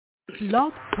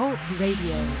Blog Talk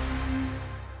Radio.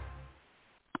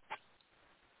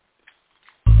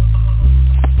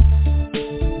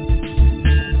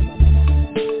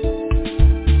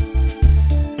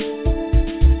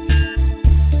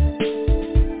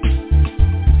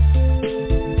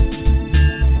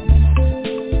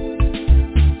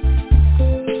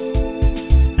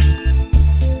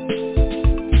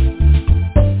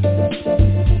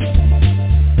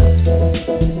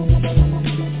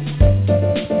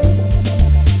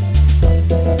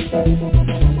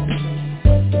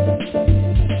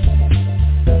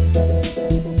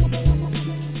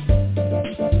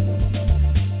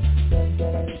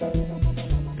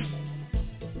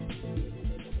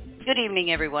 Good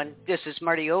evening, everyone. This is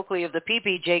Marti Oakley of the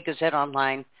PPJ Gazette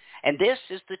Online, and this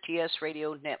is the TS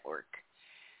Radio Network.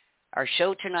 Our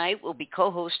show tonight will be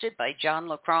co-hosted by John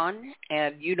Leckrone,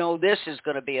 and you know this is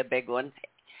going to be a big one.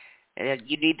 And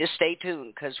you need to stay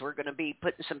tuned because we're going to be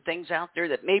putting some things out there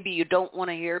that maybe you don't want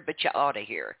to hear, but you ought to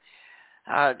hear.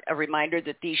 A reminder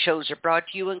that these shows are brought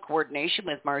to you in coordination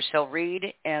with Marcel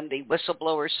Reed and the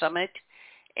Whistleblower Summit,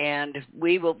 and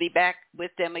we will be back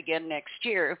with them again next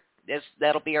year.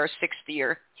 That'll be our 6th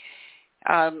year.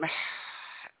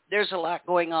 There's a lot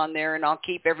going on there, and I'll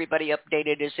keep everybody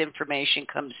updated as information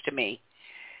comes to me.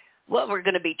 What we're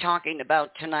going to be talking about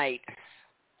tonight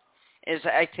is,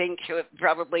 I think,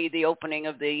 probably the opening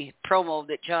of the promo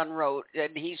that John wrote,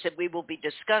 and he said we will be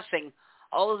discussing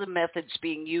all of the methods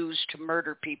being used to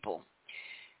murder people.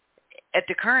 At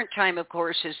the current time, of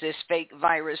course, is this fake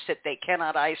virus that they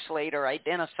cannot isolate or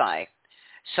identify.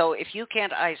 So if you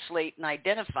can't isolate and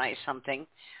identify something,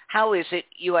 how is it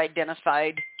you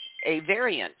identified a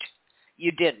variant?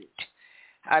 You didn't.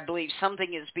 I believe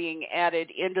something is being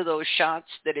added into those shots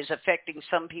that is affecting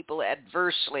some people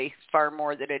adversely far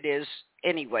more than it is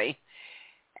anyway.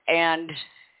 And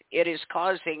it is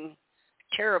causing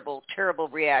terrible, terrible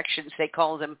reactions. They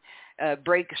call them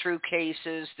breakthrough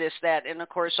cases, this, that. And, of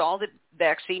course, all the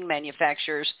vaccine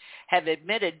manufacturers have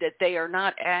admitted that they are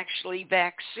not actually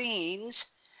vaccines.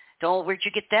 Where'd you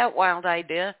get that wild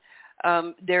idea?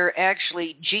 They're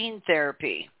actually gene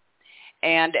therapy.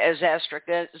 And as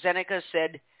AstraZeneca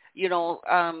said, you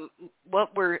know,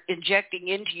 what we're injecting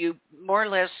into you more or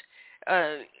less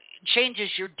changes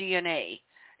your DNA.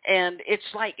 And it's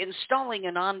like installing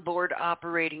an onboard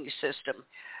operating system.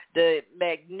 The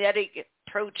magnetic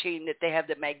protein that they have,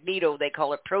 the magneto, they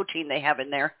call it protein they have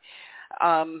in there,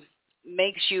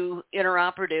 makes you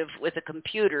interoperative with a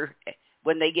computer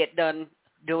when they get done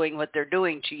doing what they're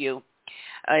doing to you.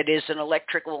 It is an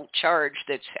electrical charge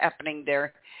that's happening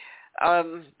there.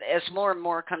 As more and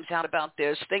more comes out about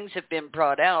this, things have been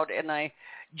brought out, and I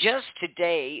just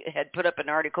today had put up an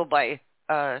article by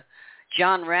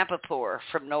John Rappaport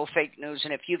from No Fake News,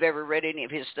 and if you've ever read any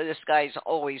of his, this guy's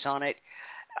always on it.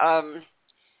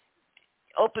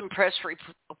 Open press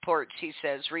reports, he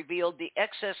says, revealed the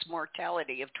excess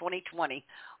mortality of 2020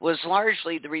 was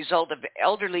largely the result of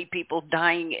elderly people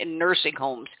dying in nursing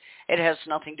homes. It has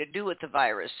nothing to do with the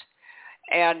virus.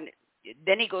 And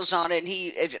then he goes on, and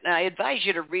I advise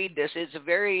you to read this. It's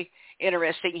very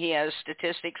interesting. He has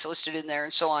statistics listed in there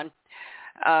and so on.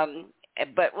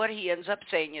 But what he ends up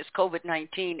saying is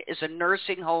COVID-19 is a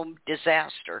nursing home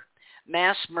disaster,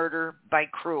 mass murder by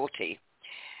cruelty.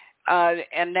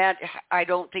 And that, I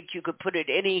don't think you could put it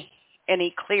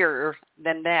any clearer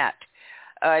than that.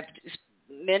 I've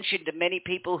mentioned to many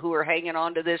people who are hanging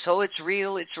on to this, oh, it's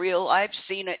real, it's real. I've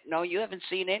seen it. No, you haven't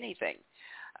seen anything.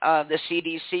 The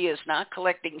CDC is not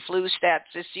collecting flu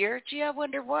stats this year. Gee, I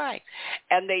wonder why.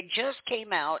 And they just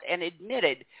came out and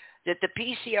admitted that the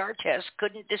PCR test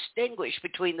couldn't distinguish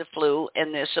between the flu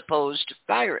and this supposed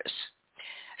virus.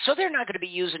 So they're not going to be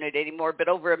using it anymore, but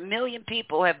over 1 million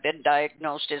people have been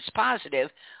diagnosed as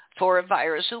positive for a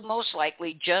virus who most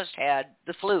likely just had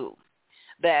the flu.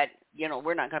 But, you know,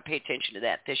 we're not going to pay attention to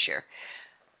that this year.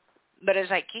 But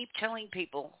as I keep telling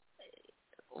people,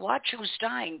 watch who's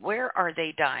dying. Where are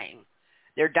they dying?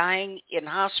 They're dying in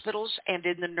hospitals and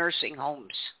in the nursing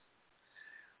homes.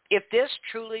 If this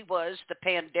truly was the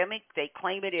pandemic they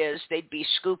claim it is, they'd be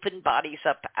scooping bodies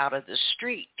up out of the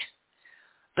street.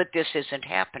 But this isn't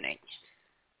happening.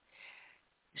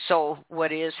 So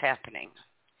what is happening?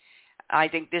 I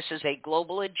think this is a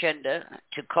global agenda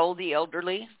to cull the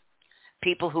elderly,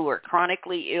 people who are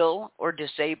chronically ill or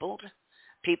disabled,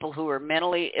 people who are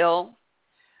mentally ill.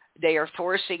 They are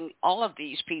forcing all of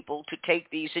these people to take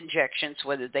these injections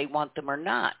whether they want them or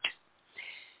not.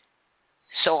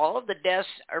 So all of the deaths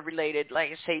are related,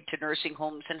 like I say, to nursing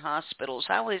homes and hospitals.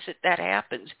 How is it that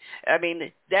happens? I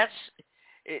mean, that's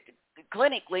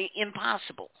clinically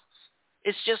impossible.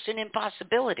 It's just an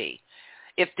impossibility.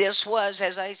 if this was,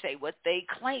 as I say, what they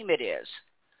claim it is,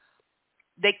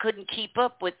 they couldn't keep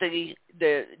up with the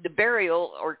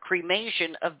burial or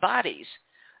cremation of bodies.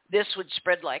 This would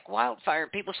spread like wildfire.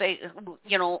 People say,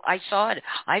 I saw it.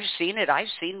 I've seen it. I've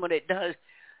seen what it does.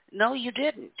 No, you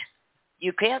didn't.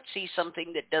 You can't see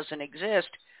something that doesn't exist,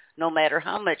 no matter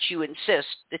how much you insist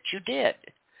that you did.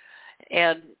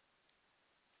 And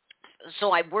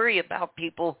so I worry about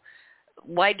people.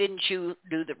 Why didn't you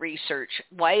do the research?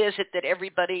 Why is it that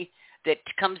everybody that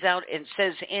comes out and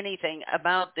says anything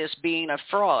about this being a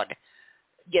fraud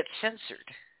gets censored,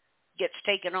 gets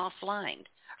taken offline?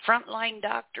 Frontline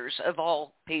doctors, of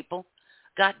all people,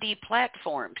 got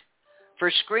deplatformed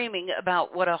for screaming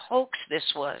about what a hoax this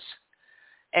was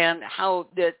and how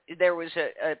there was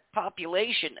a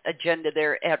population agenda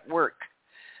there at work.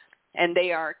 And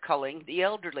they are culling the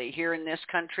elderly. Here in this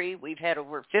country, we've had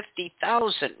over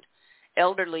 50,000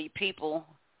 elderly people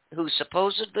who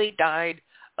supposedly died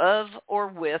of or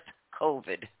with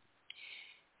COVID.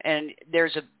 And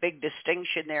there's a big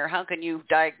distinction there. How can you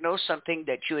diagnose something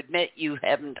that you admit you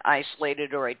haven't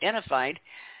isolated or identified?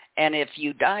 And if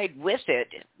you died with it,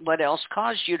 what else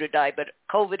caused you to die? But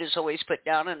COVID is always put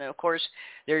down, and of course,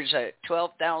 there's a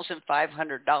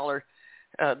 $12,500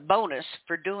 bonus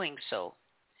for doing so.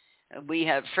 We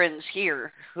have friends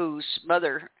here whose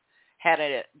mother had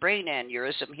a brain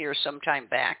aneurysm here some time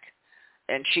back,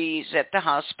 and she's at the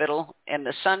hospital, and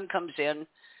the son comes in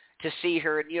to see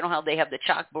her. And you know how they have the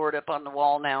chalkboard up on the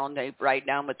wall now, and they write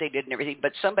down what they did and everything,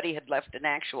 but somebody had left an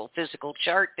actual physical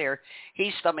chart there.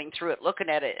 He's thumbing through it, looking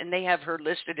at it, and they have her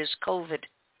listed as COVID.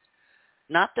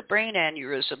 Not the brain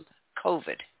aneurysm,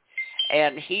 COVID.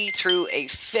 And he threw a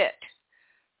fit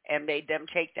and made them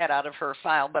take that out of her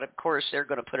file, but of course they're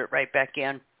going to put it right back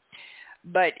in.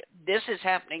 But this is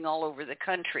happening all over the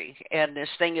country, and this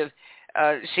thing of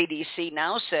CDC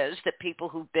now says that people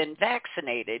who've been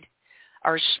vaccinated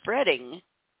are spreading,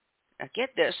 get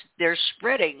this, they're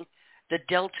spreading the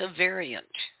Delta variant.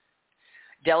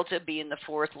 Delta being the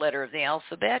fourth letter of the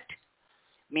alphabet,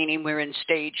 meaning we're in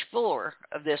stage 4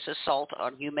 of this assault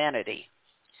on humanity.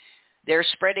 They're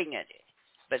spreading it,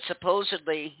 but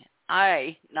supposedly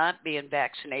I, not being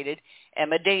vaccinated,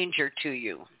 am a danger to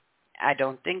you. I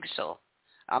don't think so.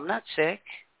 I'm not sick.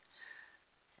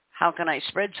 How can I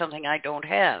spread something I don't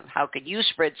have? How can you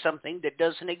spread something that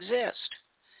doesn't exist?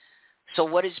 So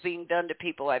what is being done to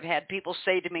people? I've had people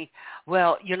say to me,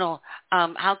 well,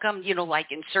 how come,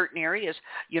 like in certain areas,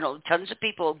 tons of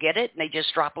people get it and they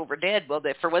just drop over dead. Well,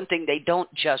 for one thing, they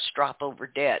don't just drop over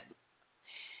dead.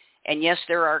 And yes,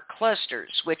 there are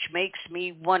clusters, which makes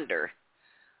me wonder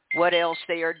what else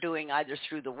they are doing, either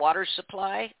through the water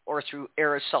supply or through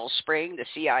aerosol spraying. The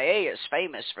CIA is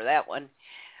famous for that one.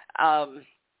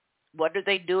 What are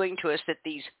they doing to us that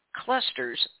these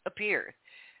clusters appear?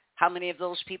 How many of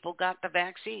those people got the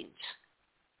vaccines?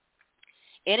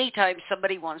 Anytime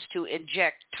somebody wants to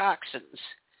inject toxins,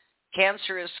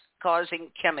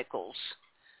 cancerous-causing chemicals,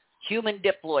 human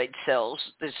diploid cells,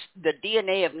 the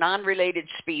DNA of non-related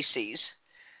species,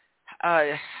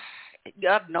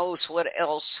 God knows what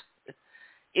else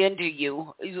into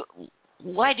you.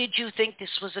 Why did you think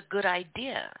this was a good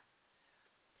idea?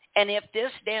 And if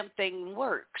this damn thing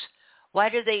works, why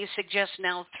do they suggest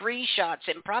now 3 shots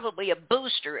and probably a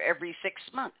booster every 6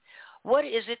 months? What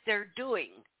is it they're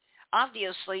doing?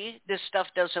 Obviously, this stuff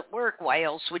doesn't work. Why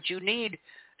else would you need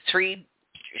 3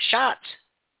 shots?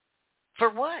 For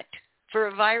what? For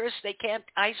a virus they can't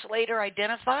isolate or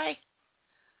identify?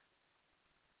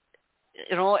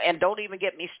 And don't even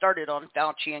get me started on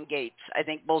Fauci and Gates. I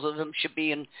think both of them should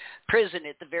be in prison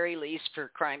at the very least for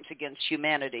crimes against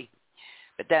humanity.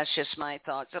 But that's just my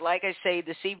thoughts. So like I say,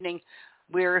 this evening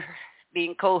we're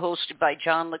being co-hosted by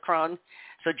John Leckrone.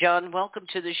 So John, welcome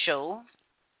to the show.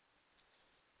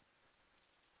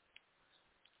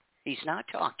 He's not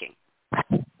talking.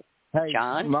 Hey,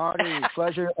 John? Marty,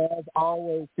 pleasure as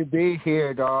always to be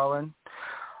here, darling.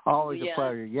 Always a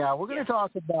pleasure. Yeah, we're going to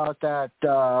talk about that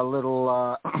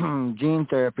little gene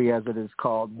therapy, as it is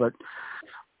called. But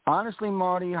honestly,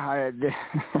 Marty,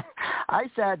 I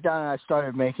sat down and I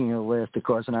started making a list, of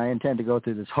course, and I intend to go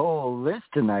through this whole list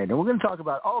tonight. And we're going to talk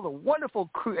about all the wonderful,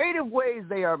 creative ways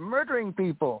they are murdering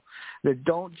people that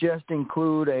don't just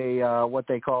include a what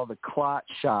they call the clot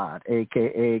shot,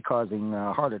 a.k.a. causing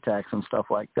heart attacks and stuff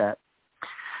like that.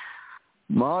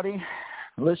 Marty,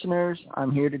 listeners,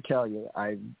 I'm here to tell you,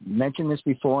 I've mentioned this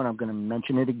before and I'm going to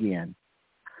mention it again.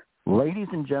 Ladies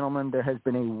and gentlemen, there has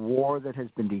been a war that has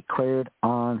been declared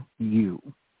on you.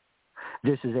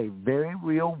 This is a very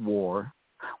real war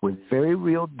with very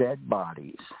real dead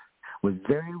bodies, with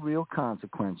very real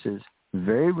consequences,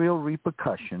 very real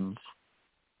repercussions.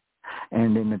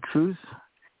 And in the truth,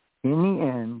 in the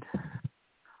end,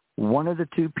 one of the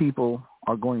two people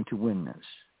are going to win this.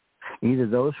 Either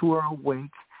those who are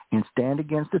awake and stand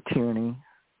against the tyranny,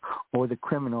 or the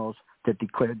criminals that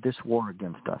declared this war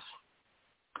against us.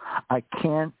 I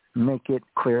can't make it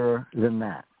clearer than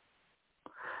that.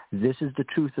 This is the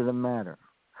truth of the matter.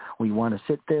 We want to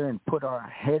sit there and put our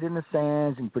head in the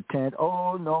sands and pretend,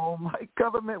 oh no, my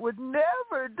government would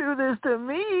never do this to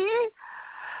me.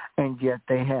 And yet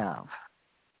they have.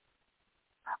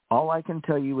 All I can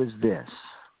tell you is this.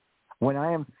 When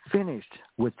I am finished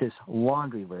with this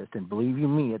laundry list, and believe you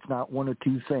me, it's not one or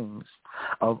two things,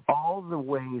 of all the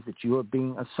ways that you are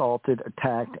being assaulted,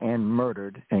 attacked, and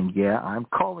murdered, and yeah, I'm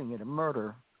calling it a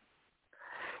murder,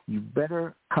 you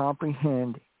better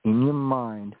comprehend in your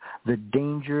mind the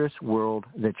dangerous world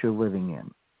that you're living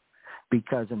in.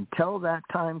 Because until that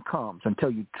time comes, until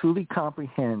you truly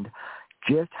comprehend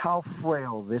just how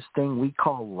frail this thing we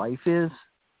call life is,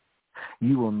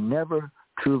 you will never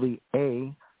truly,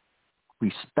 A,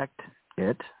 respect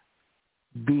it,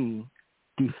 B,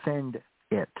 defend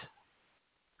it.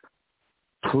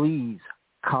 Please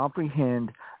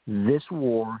comprehend this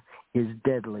war is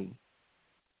deadly.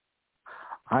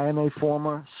 I am a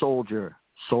former soldier,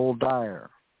 soul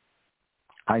dyer.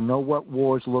 I know what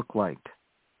wars look like.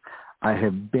 I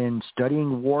have been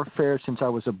studying warfare since I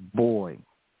was a boy.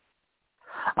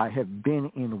 I have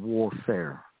been in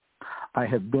warfare. I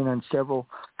have been on several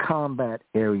combat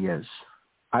areas.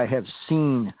 I have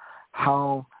seen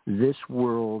how this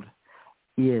world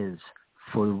is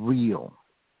for real.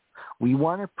 We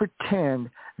want to pretend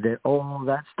that, oh,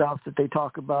 that stuff that they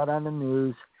talk about on the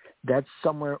news, that's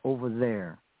somewhere over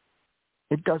there.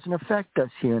 It doesn't affect us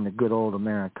here in the good old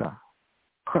America.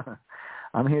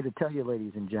 I'm here to tell you,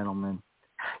 ladies and gentlemen,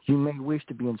 you may wish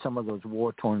to be in some of those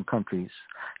war-torn countries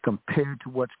compared to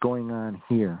what's going on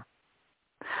here.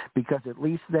 Because at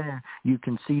least there you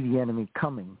can see the enemy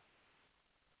coming.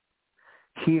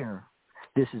 Here,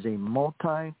 this is a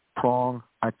multi-pronged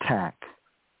attack.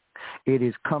 It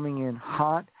is coming in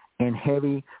hot and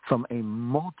heavy from a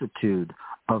multitude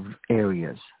of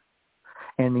areas.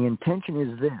 And the intention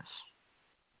is this,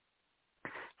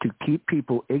 to keep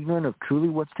people ignorant of truly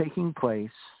what's taking place,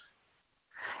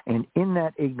 and in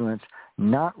that ignorance,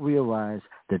 not realize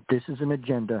that this is an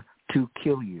agenda to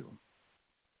kill you.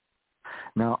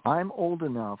 Now, I'm old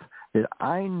enough that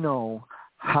I know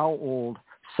how old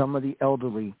some of the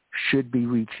elderly should be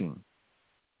reaching.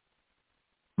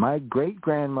 My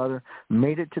great-grandmother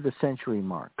made it to the century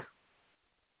mark.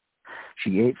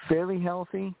 She ate fairly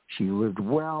healthy. She lived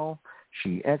well.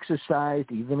 She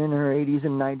exercised even in her 80s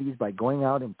and 90s by going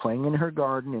out and playing in her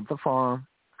garden at the farm,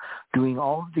 doing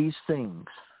all of these things.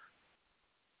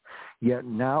 Yet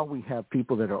now we have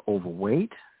people that are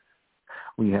overweight.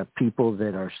 We have people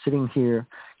that are sitting here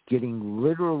getting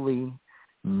literally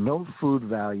no food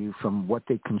value from what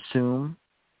they consume.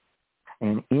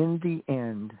 And in the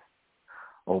end,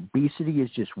 obesity is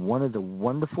just one of the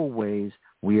wonderful ways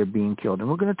we are being killed. And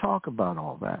we're going to talk about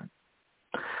all that.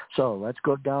 So let's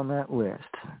go down that list.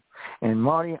 And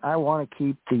Marty, I want to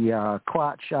keep the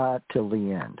clot shot till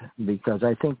the end because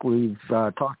I think we've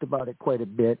talked about it quite a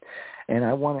bit. And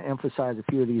I want to emphasize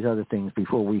a few of these other things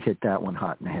before we hit that one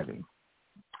hot and heavy.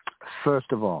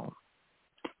 First of all,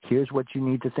 here's what you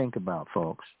need to think about,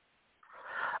 folks.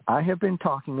 I have been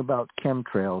talking about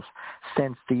chemtrails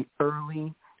since the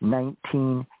early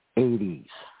 1980s.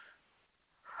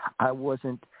 I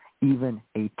wasn't even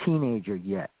a teenager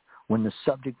yet when the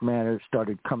subject matter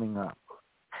started coming up.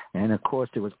 And, of course,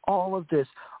 there was all of this,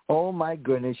 oh, my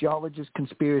goodness, y'all are just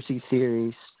conspiracy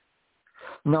theories.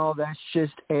 No, that's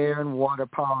just air and water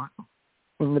power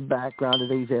in the background of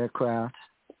these aircraft.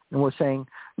 And we're saying,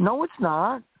 no, it's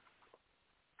not.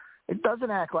 It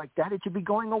doesn't act like that. It should be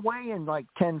going away in like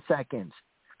 10 seconds.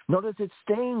 Notice it's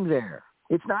staying there.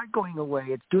 It's not going away.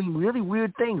 It's doing really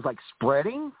weird things like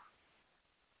spreading.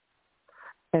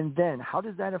 And then how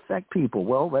does that affect people?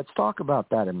 Well, let's talk about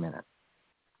that a minute.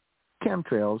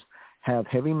 Chemtrails have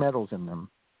heavy metals in them.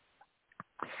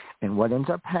 And what ends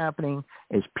up happening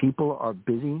is people are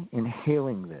busy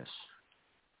inhaling this.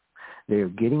 They are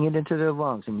getting it into their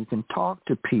lungs. And you can talk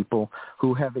to people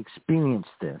who have experienced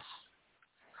this.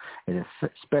 It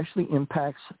especially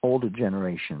impacts older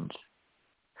generations.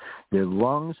 Their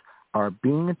lungs are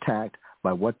being attacked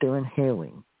by what they're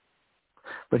inhaling.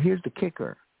 But here's the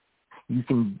kicker. You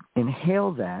can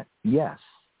inhale that, yes,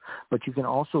 but you can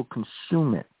also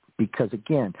consume it because,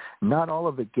 again, not all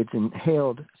of it gets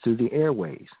inhaled through the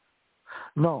airways.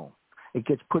 No, it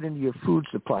gets put into your food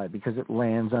supply because it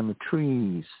lands on the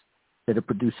trees that are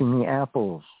producing the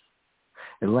apples.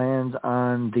 It lands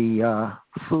on the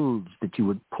foods that you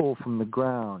would pull from the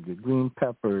ground, your green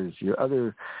peppers, your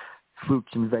other fruits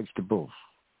and vegetables.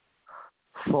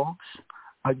 Folks,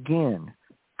 again,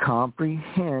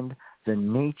 comprehend the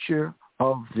nature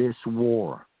of this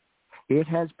war. It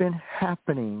has been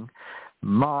happening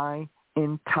my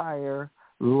entire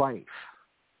life.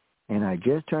 And I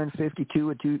just turned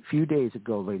 52 a few days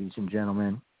ago, ladies and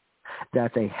gentlemen.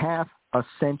 That's a half a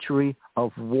century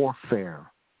of warfare.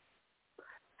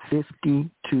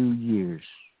 52 years.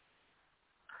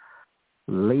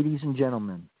 Ladies and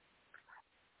gentlemen,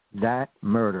 that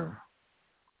murder.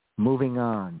 Moving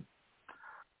on.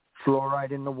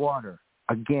 Fluoride in the water.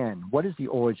 Again, what is the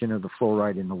origin of the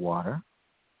fluoride in the water?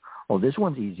 Well, this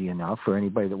one's easy enough for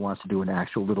anybody that wants to do an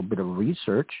actual little bit of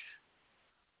research.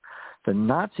 The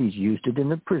Nazis used it in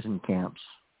the prison camps.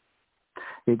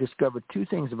 They discovered two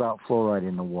things about fluoride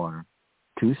in the water.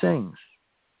 Two things.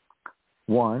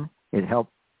 One, it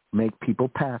helped make people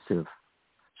passive,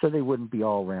 so they wouldn't be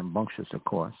all rambunctious, of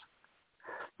course.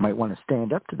 Might want to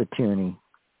stand up to the tyranny.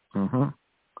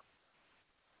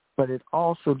 But it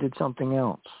also did something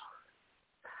else.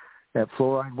 That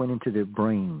fluoride went into their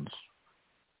brains,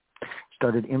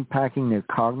 started impacting their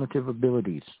cognitive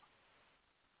abilities.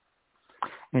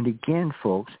 And again,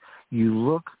 folks, you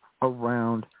look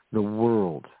around the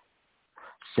world.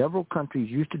 Several countries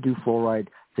used to do fluoride.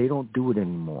 They don't do it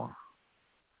anymore.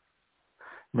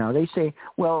 Now, they say,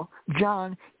 well,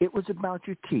 John, it was about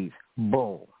your teeth.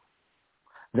 Bull.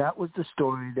 That was the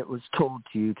story that was told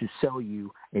to you to sell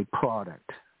you a product.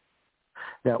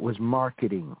 That was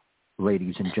marketing,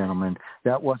 ladies and gentlemen.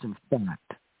 That wasn't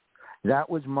fact. That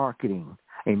was marketing.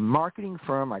 A marketing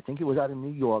firm, I think it was out of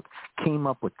New York, came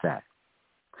up with that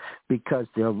because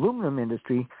the aluminum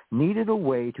industry needed a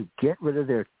way to get rid of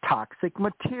their toxic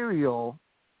material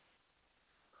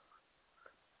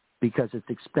because it's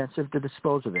expensive to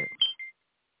dispose of it.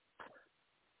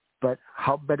 But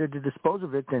how better to dispose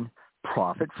of it than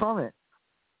profit from it?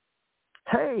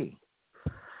 Hey,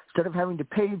 instead of having to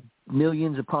pay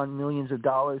millions upon millions of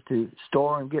dollars to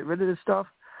store and get rid of this stuff,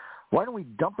 why don't we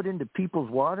dump it into people's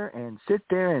water and sit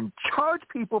there and charge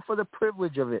people for the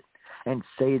privilege of it and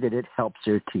say that it helps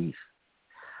their teeth?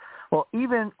 Well,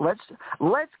 even let's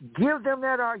give them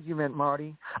that argument,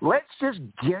 Marty. Let's just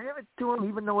give it to them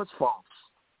even though it's false.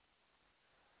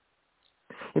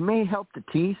 It may help the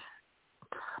teeth,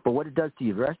 but what it does to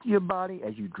the rest of your body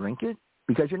as you drink it,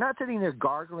 because you're not sitting there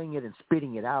gargling it and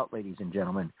spitting it out, ladies and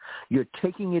gentlemen. You're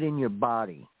taking it in your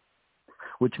body,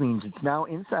 which means it's now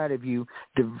inside of you,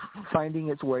 finding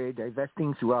its way,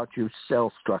 divesting throughout your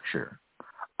cell structure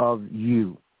of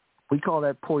you. We call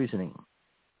that poisoning.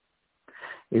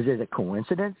 Is it a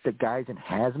coincidence that guys in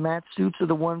hazmat suits are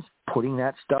the ones putting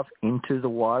that stuff into the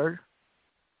water?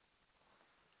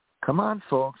 Come on,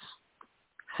 folks.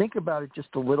 Think about it just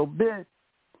a little bit.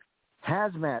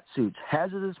 Hazmat suits,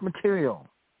 hazardous material.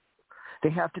 They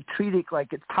have to treat it like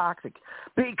it's toxic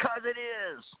because it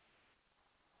is.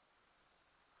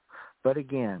 But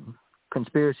again,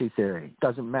 conspiracy theory.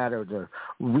 Doesn't matter the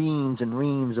reams and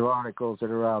reams of articles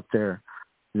that are out there,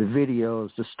 the videos,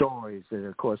 the stories that are,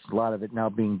 of course, a lot of it now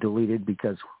being deleted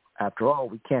because, after all,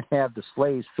 we can't have the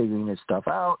slaves figuring this stuff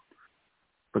out.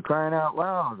 For crying out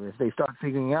loud, if they start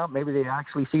figuring out, maybe they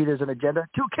actually see it as an agenda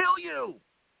to kill you.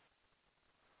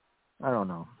 I don't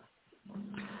know.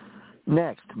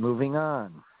 Next, moving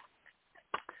on.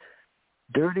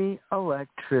 Dirty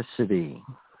electricity.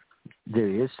 There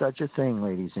is such a thing,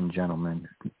 ladies and gentlemen,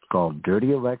 called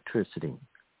dirty electricity.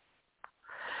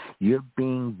 You're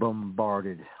being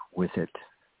bombarded with it.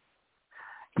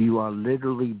 You are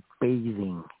literally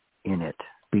bathing in it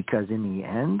because in the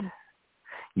end,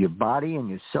 your body and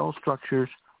your cell structures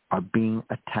are being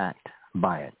attacked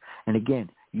by it. And again,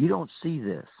 you don't see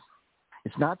this.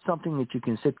 It's not something that you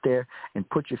can sit there and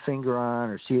put your finger on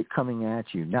or see it coming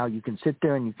at you. Now, you can sit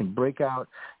there and you can break out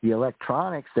the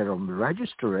electronics that will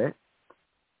register it,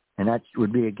 and that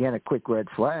would be, again, a quick red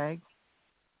flag.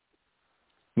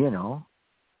 You know,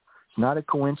 it's not a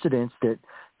coincidence that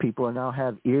people now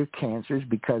have ear cancers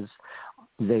because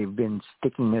they've been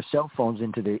sticking their cell phones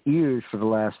into their ears for the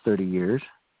last 30 years.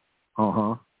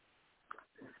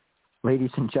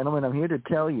 Ladies and gentlemen, I'm here to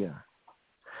tell you,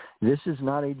 this is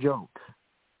not a joke.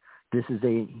 This is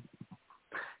a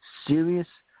serious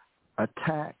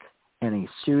attack and a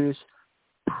serious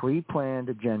pre-planned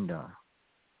agenda.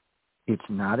 It's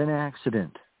not an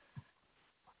accident.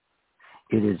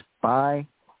 It is by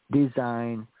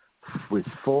design, with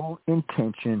full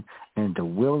intention and the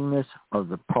willingness of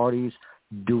the parties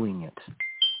doing it.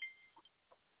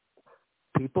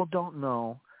 People don't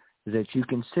know that you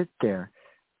can sit there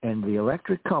And the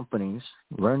electric companies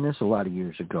learned this a lot of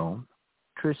years ago,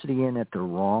 electricity in at the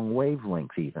wrong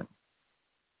wavelength even.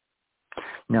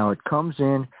 Now it comes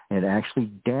in and it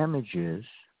actually damages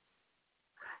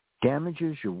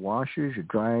your washers, your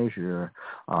dryers, your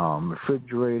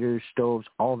refrigerators, stoves,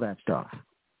 all that stuff.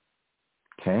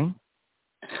 Okay?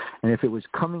 And if it was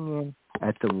coming in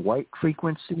at the white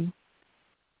frequency,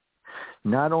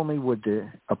 not only would the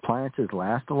appliances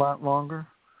last a lot longer,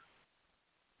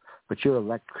 but your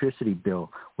electricity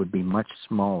bill would be much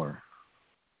smaller.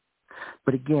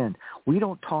 But again, we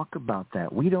don't talk about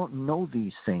that. We don't know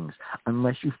these things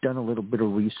unless you've done a little bit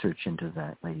of research into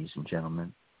that, ladies and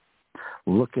gentlemen.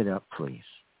 Look it up, please.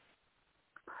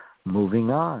 Moving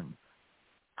on.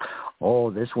 Oh,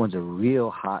 this one's a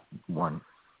real hot one.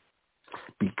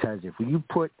 Because if you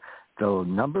put the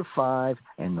number 5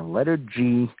 and the letter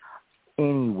G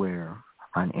anywhere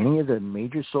on any of the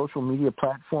major social media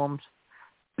platforms,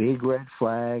 big red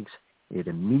flags, it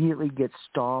immediately gets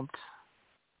stomped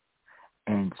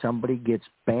and somebody gets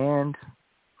banned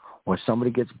or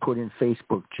somebody gets put in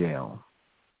Facebook jail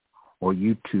or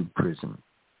YouTube prison.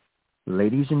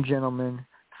 Ladies and gentlemen,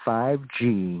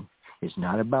 5G is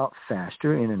not about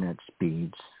faster internet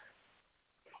speeds.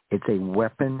 It's a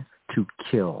weapon to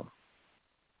kill.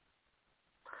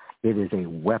 It is a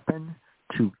weapon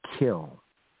to kill.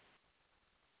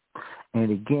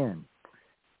 And again,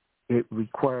 it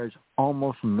requires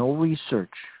almost no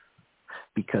research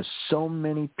because so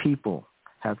many people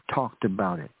have talked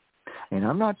about it. And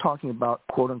I'm not talking about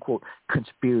quote-unquote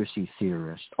conspiracy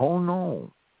theorists. Oh,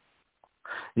 no.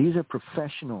 These are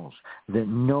professionals that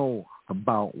know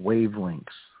about wavelengths.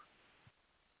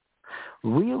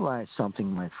 Realize something,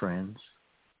 my friends.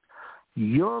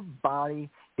 Your body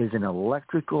is an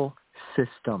electrical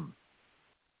system.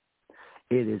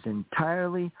 It is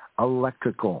entirely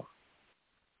electrical.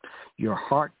 Your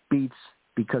heart beats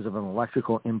because of an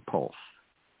electrical impulse.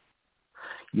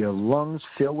 Your lungs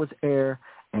fill with air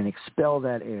and expel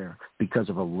that air because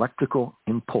of electrical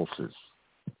impulses.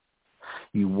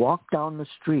 You walk down the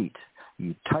street,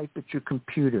 you type at your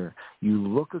computer, you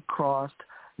look across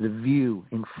the view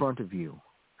in front of you.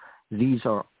 These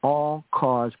are all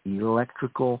caused by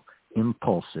electrical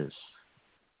impulses.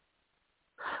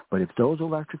 But if those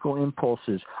electrical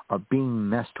impulses are being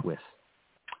messed with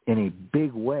in a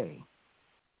big way,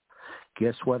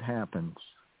 guess what happens?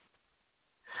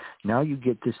 Now you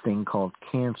get this thing called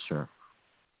cancer.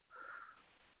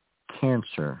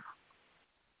 Cancer.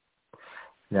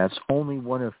 That's only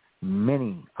one of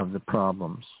many of the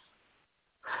problems.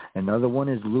 Another one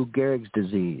is Lou Gehrig's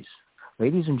disease.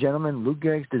 Ladies and gentlemen, Lou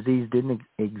Gehrig's disease didn't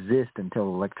exist until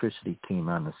electricity came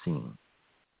on the scene.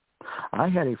 I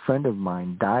had a friend of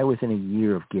mine die within a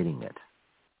year of getting it.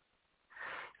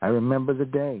 I remember the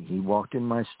day. He walked in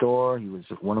my store. He was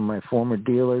one of my former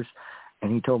dealers.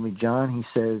 And he told me, John,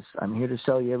 he says, I'm here to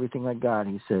sell you everything I got.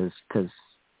 He says, because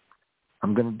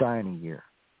I'm going to die in a year.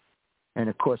 And,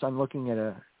 of course, I'm looking at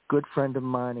a good friend of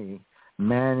mine. A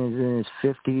man is in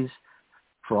his 50s.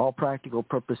 For all practical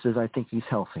purposes, I think he's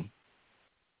healthy.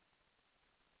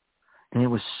 And it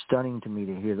was stunning to me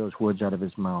to hear those words out of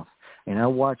his mouth. And I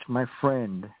watched my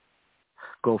friend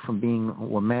go from being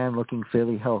a man looking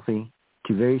fairly healthy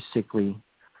to very sickly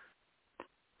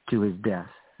to his death.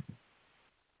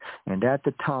 And at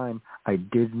the time, I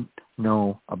didn't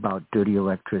know about dirty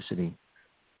electricity.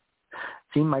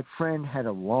 See, my friend had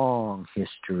a long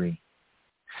history.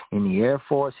 In the Air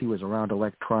Force, he was around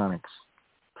electronics.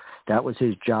 That was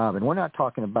his job. And we're not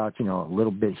talking about, a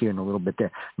little bit here and a little bit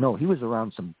there. No, he was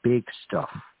around some big stuff,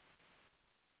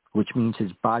 which means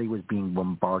his body was being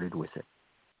bombarded with it.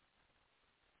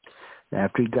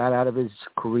 After he got out of his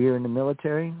career in the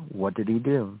military, what did he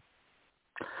do?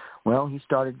 Well, he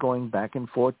started going back and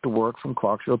forth to work from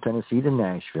Clarksville, Tennessee to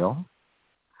Nashville.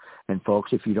 And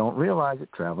folks, if you don't realize it,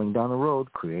 traveling down the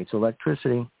road creates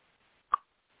electricity.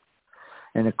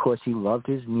 And of course, he loved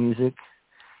his music.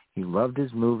 He loved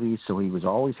his movies, so he was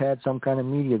always had some kind of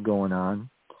media going on.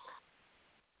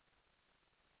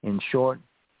 In short,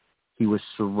 he was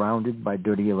surrounded by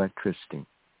dirty electricity.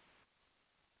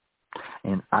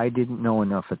 And I didn't know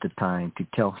enough at the time to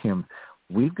tell him,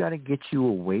 we've got to get you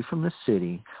away from the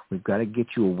city. We've got to get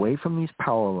you away from these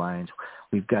power lines.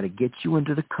 We've got to get you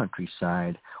into the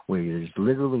countryside where there's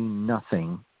literally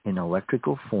nothing in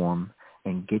electrical form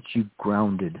and get you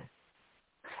grounded.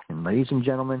 And ladies and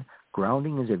gentlemen,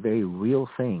 grounding is a very real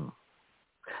thing.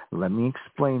 Let me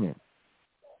explain it.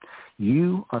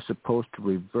 You are supposed to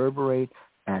reverberate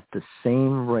at the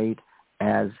same rate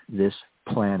as this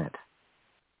planet.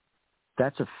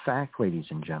 That's a fact, ladies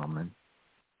and gentlemen.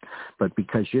 But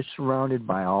because you're surrounded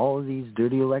by all of these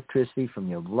dirty electricity from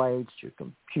your lights, your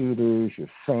computers, your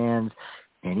fans,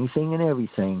 anything and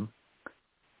everything,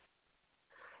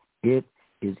 it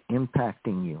is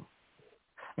impacting you.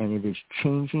 And it is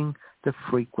changing the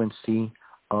frequency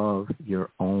of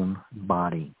your own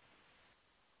body.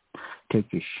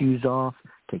 Take your shoes off,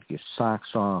 take your socks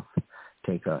off,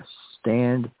 take a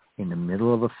stand in the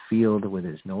middle of a field where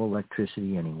there's no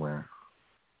electricity anywhere.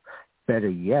 Better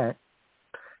yet,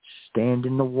 stand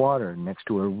in the water next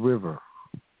to a river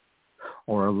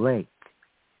or a lake.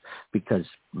 Because,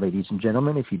 ladies and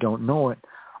gentlemen, if you don't know it,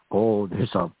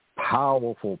 there's a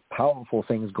powerful, powerful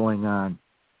things going on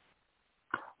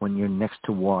when you're next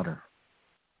to water.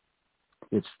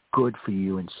 It's good for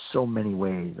you in so many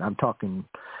ways. I'm talking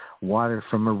water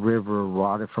from a river,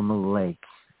 water from a lake.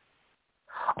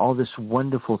 All this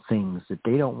wonderful things that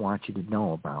they don't want you to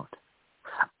know about.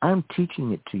 I'm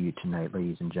teaching it to you tonight,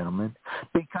 ladies and gentlemen,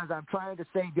 because I'm trying to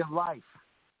save your life.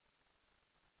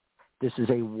 This is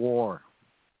a war.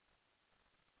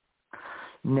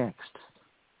 Next,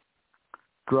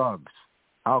 drugs,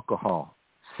 alcohol,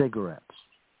 cigarettes.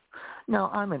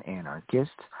 Now, I'm an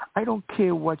anarchist. I don't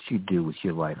care what you do with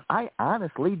your life. I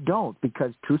honestly don't,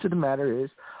 because truth of the matter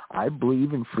is I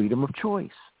believe in freedom of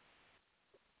choice.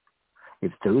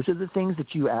 If those are the things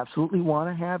that you absolutely want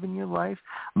to have in your life,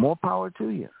 more power to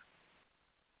you.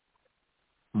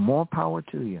 More power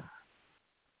to you.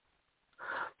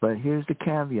 But here's the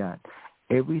caveat.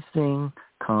 Everything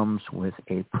comes with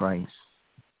a price.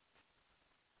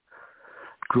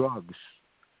 Drugs.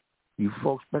 You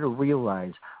folks better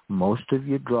realize most of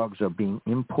your drugs are being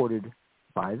imported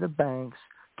by the banks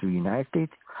to the United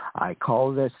States. I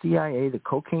call the CIA the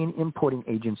Cocaine Importing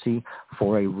Agency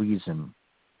for a reason.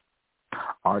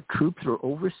 Our troops are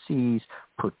overseas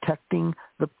protecting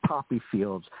the poppy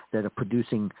fields that are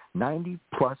producing 90+%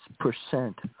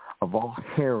 of all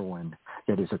heroin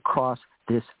that is across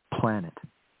this planet.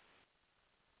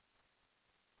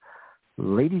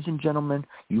 Ladies and gentlemen,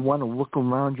 you want to look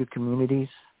around your communities,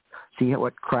 see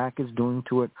what crack is doing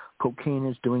to it, cocaine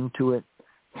is doing to it,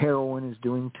 heroin is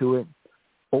doing to it,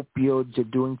 opioids are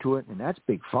doing to it, and that's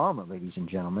big pharma, ladies and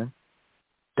gentlemen.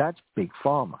 That's big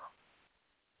pharma.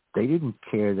 They didn't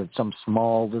care that some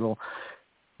small little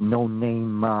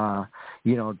no-name,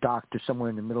 doctor somewhere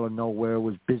in the middle of nowhere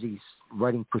was busy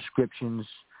writing prescriptions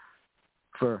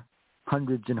for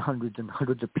hundreds and hundreds and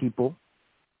hundreds of people.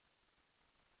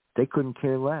 They couldn't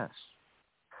care less.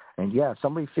 And yeah,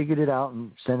 somebody figured it out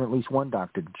and sent at least one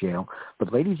doctor to jail.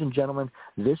 But ladies and gentlemen,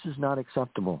 this is not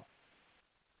acceptable.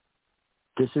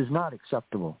 This is not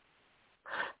acceptable.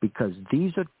 Because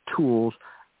these are tools,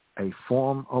 a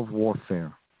form of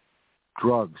warfare.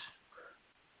 Drugs,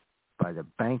 by the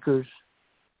bankers,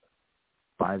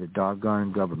 by the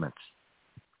doggone governments.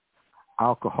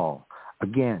 Alcohol.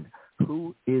 Again,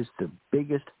 who is the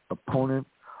biggest opponent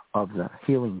of the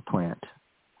healing plant?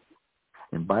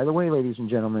 And by the way, ladies and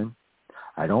gentlemen,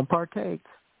 I don't partake,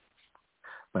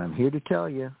 but I'm here to tell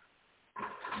you,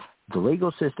 the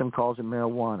legal system calls it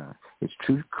marijuana. Its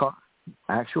true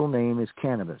actual name is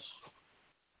cannabis.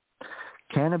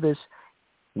 Cannabis,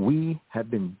 we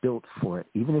have been built for it,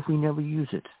 even if we never use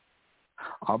it.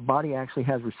 Our body actually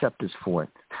has receptors for it.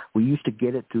 We used to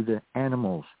get it through the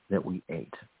animals that we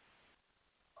ate.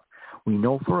 We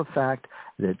know for a fact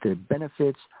that the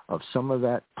benefits of some of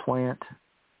that plant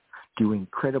do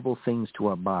incredible things to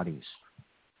our bodies.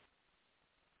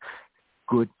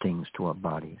 Good things to our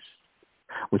bodies.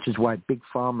 Which is why Big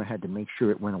Pharma had to make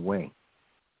sure it went away.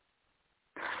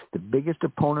 The biggest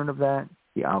opponent of that,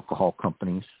 the alcohol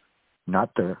companies,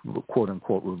 not the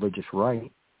quote-unquote religious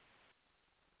right.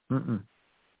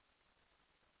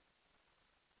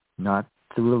 Not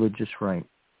the religious right.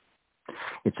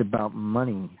 It's about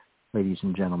money, ladies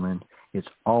and gentlemen. It's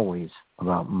always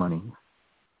about money.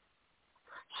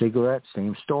 Cigarettes,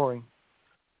 same story.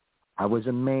 I was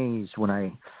amazed when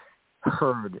I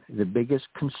heard the biggest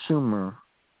consumer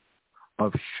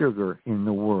of sugar in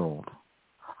the world.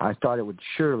 I thought it would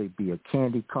surely be a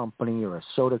candy company or a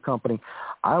soda company.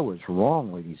 I was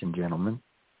wrong, ladies and gentlemen.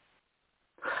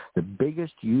 The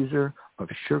biggest user of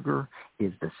sugar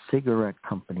is the cigarette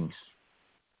companies.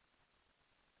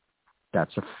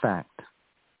 That's a fact.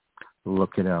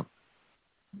 Look it up.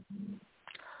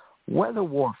 Weather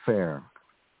warfare.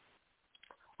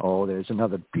 Oh, there's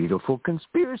another beautiful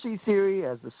conspiracy theory,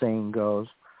 as the saying goes.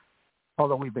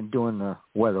 Although we've been doing the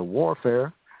weather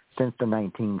warfare since the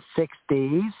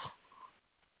 1960s.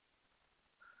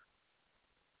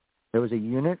 There was a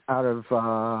unit out of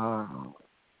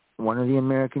one of the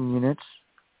American units,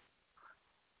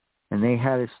 and they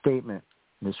had a statement.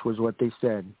 This was what they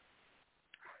said.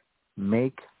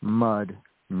 make mud,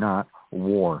 not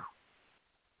war.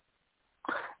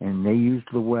 And they used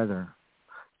the weather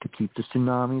to keep the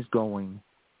tsunamis going,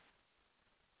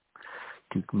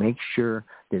 to make sure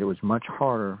that it was much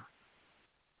harder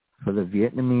for the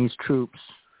Vietnamese troops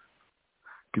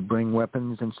to bring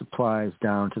weapons and supplies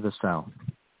down to the south.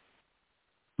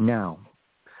 Now,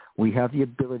 we have the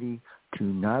ability to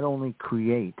not only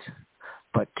create,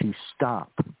 but to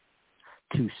stop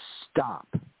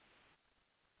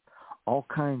all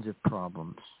kinds of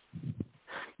problems.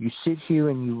 You sit here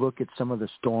and you look at some of the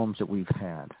storms that we've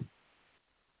had,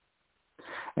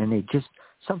 and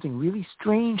something really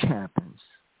strange happens.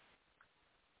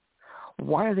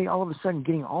 Why are they all of a sudden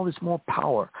getting all this more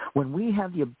power when we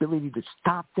have the ability to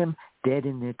stop them dead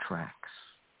in their tracks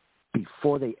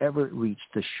before they ever reach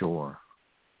the shore?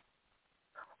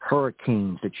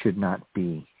 Hurricanes that should not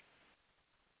be.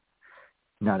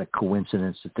 Not a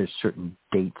coincidence that there's certain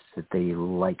dates that they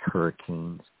like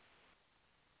hurricanes.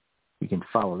 You can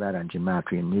follow that on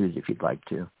Gematria News if you'd like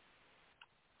to.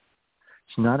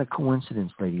 It's not a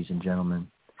coincidence, ladies and gentlemen.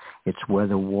 It's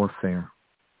weather warfare.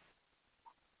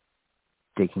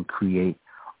 They can create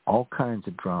all kinds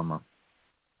of drama.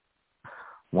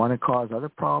 Want to cause other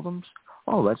problems?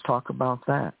 Oh, let's talk about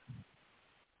that.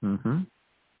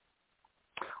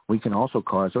 We can also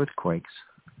cause earthquakes.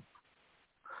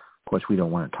 Of course, we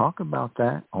don't want to talk about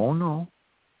that. Oh, no.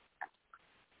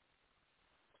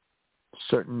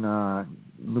 Certain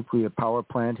nuclear power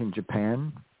plant in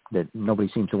Japan that nobody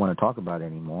seems to want to talk about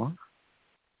anymore.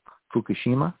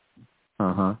 Fukushima.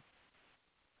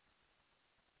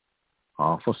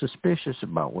 Awful suspicious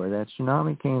about where that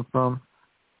tsunami came from.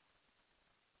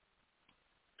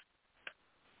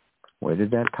 Where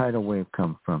did that tidal wave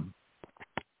come from?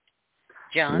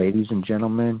 John? Ladies and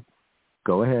gentlemen,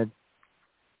 go ahead.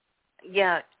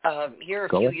 Yeah, here a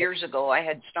few years ago, I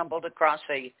had stumbled across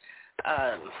a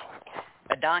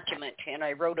document, and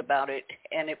I wrote about it,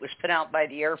 and it was put out by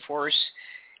the Air Force,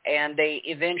 and they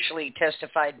eventually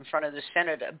testified in front of the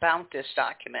Senate about this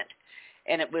document.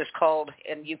 And it was called,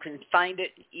 and you can find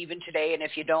it even today, and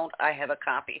if you don't, I have a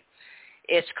copy.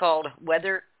 It's called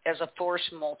Weather as a Force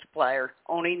Multiplier,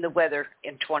 Owning the Weather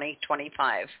in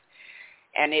 2025.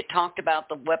 And it talked about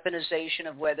the weaponization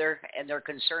of weather and their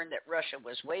concern that Russia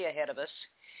was way ahead of us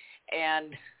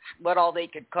and what all they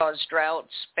could cause: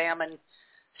 droughts, famine,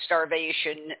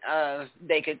 starvation.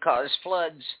 They could cause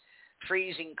floods,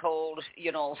 freezing cold,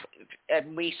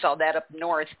 and we saw that up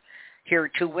north here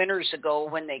 2 winters ago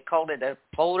when they called it a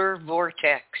polar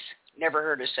vortex. Never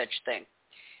heard of such thing.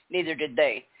 Neither did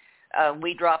they.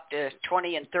 We dropped to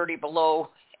 20 and 30 below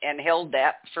and held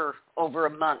that for over a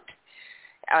month.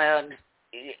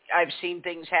 I've seen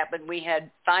things happen. We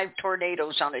had 5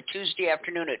 tornadoes on a Tuesday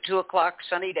afternoon at 2 o'clock,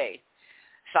 sunny day.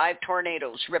 5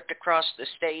 tornadoes ripped across the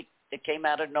state that came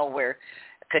out of nowhere.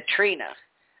 Katrina,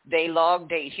 they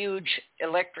logged a huge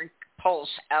electric pulse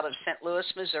out of St. Louis,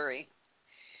 Missouri.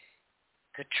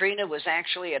 Katrina was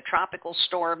actually a tropical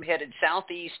storm headed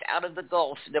southeast out of the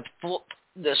Gulf.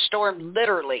 The storm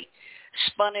literally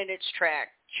spun in its track,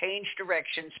 changed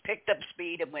directions, picked up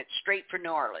speed, and went straight for New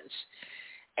Orleans.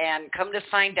 And come to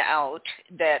find out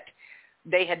that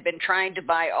they had been trying to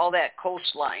buy all that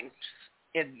coastline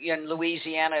in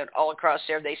Louisiana, all across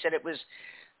there. They said it was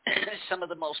some of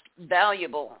the most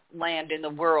valuable land in the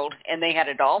world, and they had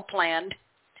it all planned.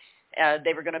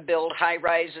 They were going to build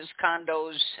high-rises,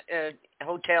 condos,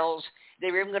 hotels.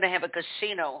 They were even going to have a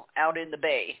casino out in the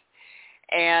bay.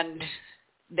 And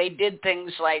they did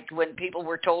things like when people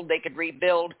were told they could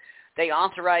rebuild, they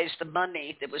authorized the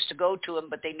money that was to go to them,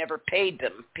 but they never paid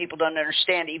them. People don't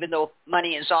understand, even though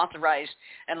money is authorized,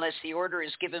 unless the order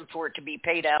is given for it to be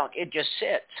paid out, it just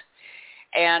sits.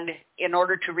 And in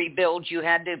order to rebuild, you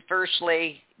had to first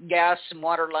lay gas and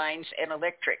water lines and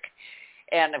electric.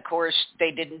 And, of course,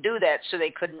 they didn't do that, so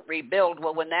they couldn't rebuild.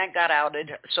 Well, when that got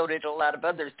outed, so did a lot of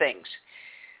other things.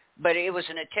 But it was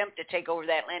an attempt to take over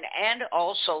that land and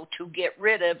also to get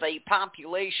rid of a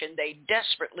population they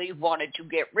desperately wanted to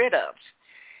get rid of.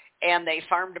 And they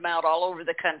farmed them out all over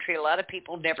the country. A lot of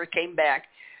people never came back.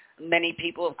 Many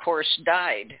people, of course,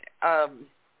 died.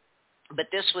 But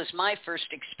this was my first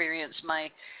experience.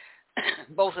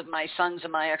 Both of my sons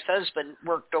and my ex-husband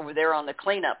worked over there on the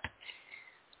cleanup.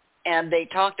 And they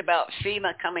talked about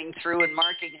FEMA coming through and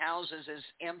marking houses as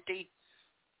empty.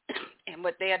 And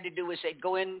what they had to do was they'd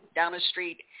go in down a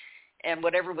street, and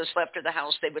whatever was left of the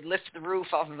house, they would lift the roof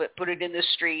off of it, put it in the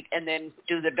street, and then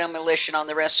do the demolition on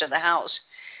the rest of the house.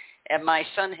 And my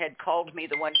son had called me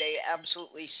the one day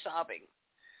absolutely sobbing.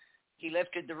 He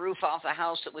lifted the roof off a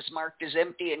house that was marked as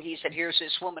empty, and he said, here's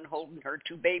this woman holding her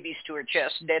 2 babies to her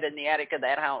chest, dead in the attic of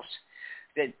that house.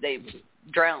 that they've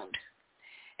drowned.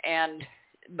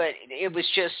 But it was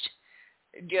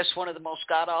just one of the most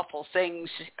god-awful things.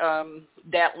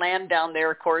 That land down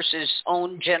there, of course, is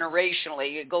owned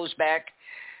generationally. It goes back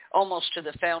almost to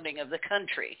the founding of the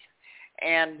country.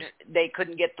 And they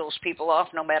couldn't get those people off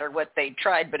no matter what they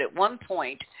tried. But at one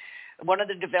point, one of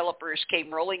the developers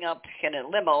came rolling up in a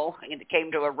limo, and it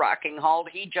came to a rocking halt.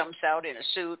 He jumps out in a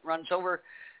suit, runs over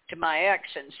to my ex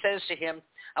and says to him,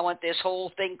 I want this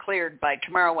whole thing cleared by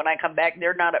tomorrow when I come back.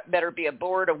 There better be a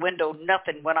board, a window,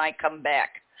 nothing when I come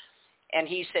back. And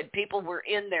he said people were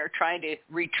in there trying to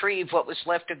retrieve what was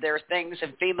left of their things,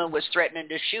 and FEMA was threatening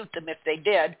to shoot them if they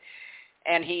did.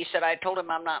 And he said, I told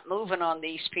him I'm not moving on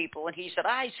these people. And he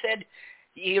said,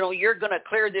 you're going to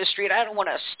clear this street. I don't want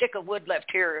a stick of wood left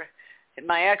here. And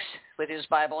my ex, with his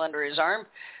Bible under his arm,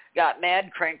 got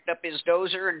mad, cranked up his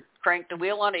dozer, and cranked the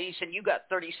wheel on it. He said, you got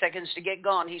 30 seconds to get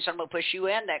gone. He said, I'm going to push you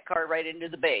and that car right into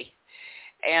the bay.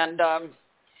 And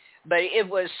but it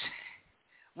was,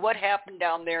 what happened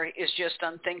down there is just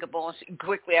unthinkable.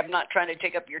 Quickly, I'm not trying to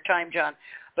take up your time, John,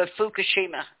 but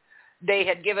Fukushima, they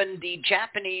had given the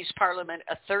Japanese parliament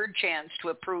a third chance to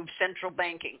approve central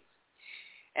banking.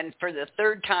 And for the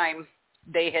third time,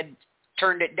 they had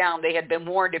turned it down. They had been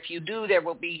warned, if you do, there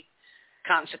will be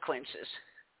consequences.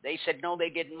 They said no, they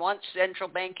didn't want central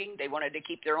banking. They wanted to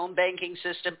keep their own banking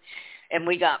system, and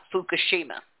we got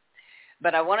Fukushima.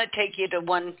 But I want to take you to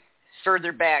one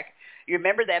further back. You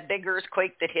remember that big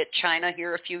earthquake that hit China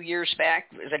here a few years back?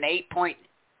 It was an 8-point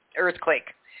earthquake.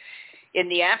 In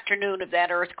the afternoon of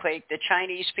that earthquake, the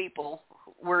Chinese people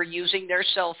were using their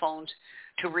cell phones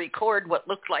to record what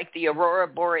looked like the aurora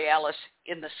borealis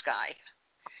in the sky.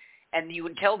 And you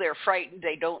can tell they're frightened.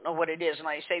 They don't know what it is. And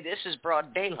I say, this is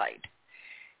broad daylight.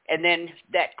 And then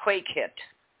that quake hit.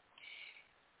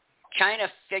 China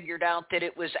figured out that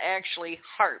it was actually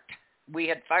HAARP. We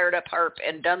had fired up HAARP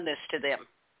and done this to them.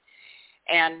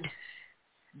 And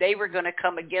they were going to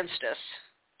come against us.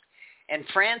 And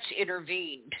France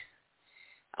intervened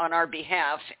on our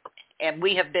behalf, and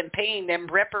we have been paying them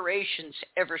reparations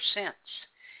ever since.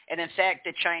 And in fact,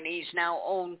 the Chinese now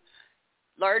own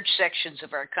large sections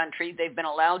of our country. They've been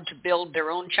allowed to build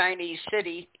their own Chinese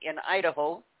city in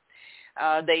Idaho.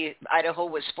 Idaho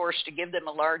was forced to give them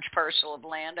a large parcel of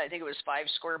land. I think it was 5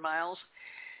 square miles.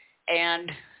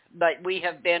 But we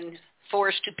have been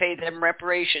forced to pay them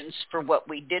reparations for what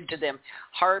we did to them.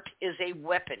 HAARP is a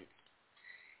weapon.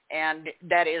 And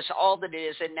that is all that it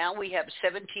is. And now we have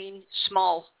 17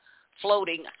 small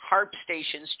floating HAARP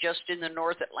stations just in the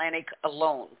North Atlantic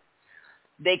alone.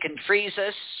 They can freeze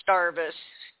us, starve us,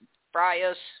 fry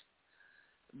us,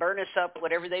 burn us up,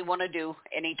 whatever they want to do,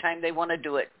 anytime they want to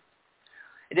do it.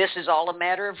 This is all a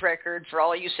matter of record for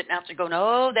all you sitting out there going,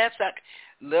 oh, that's not.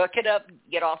 Look it up.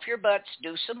 Get off your butts.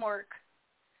 Do some work.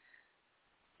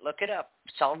 Look it up.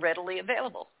 It's all readily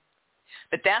available.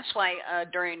 But that's why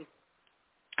during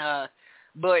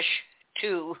Bush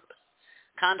 2,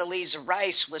 Condoleezza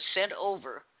Rice was sent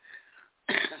over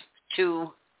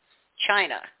to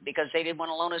China because they didn't want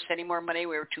to loan us any more money.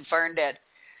 We were too far in debt.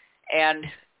 And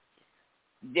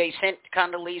they sent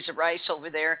Condoleezza Rice over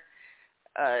there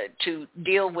to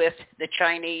deal with the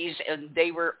Chinese, and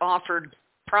they were offered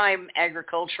prime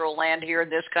agricultural land here in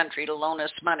this country to loan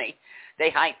us money. They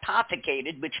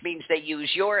hypothecated, which means they use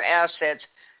your assets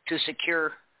to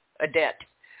secure a debt.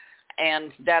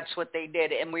 And that's what they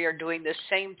did. And we are doing the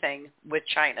same thing with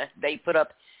China. They put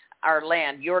up our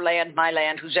land, your land, my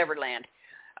land, whose ever land,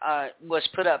 was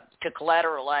put up to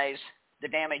collateralize the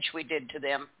damage we did to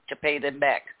them to pay them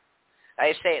back.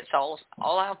 I say it's all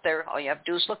out there. All you have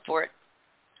to do is look for it.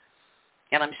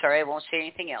 And I'm sorry, I won't say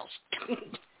anything else.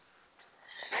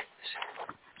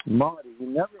 Marty, you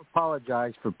never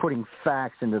apologize for putting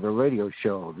facts into the radio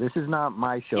show. This is not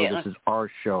my show. Yeah. This is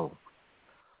our show.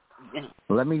 Yeah.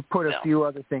 Let me put a few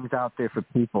other things out there for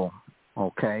people,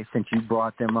 okay, since you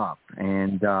brought them up.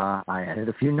 And I added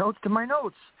a few notes to my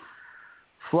notes.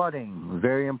 Flooding,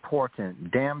 very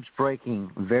important. Dams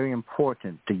breaking, very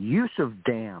important. The use of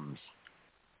dams,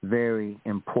 very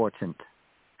important.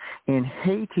 In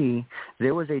Haiti,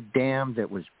 there was a dam that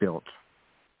was built.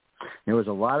 There was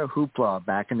a lot of hoopla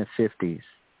back in the 50s.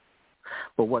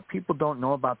 But what people don't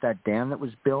know about that dam that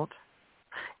was built,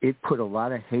 it put a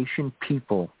lot of Haitian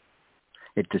people,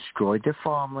 it destroyed their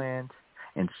farmland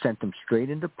and sent them straight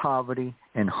into poverty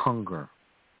and hunger.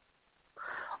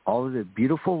 All of their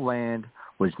beautiful land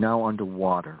was now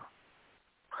underwater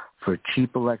for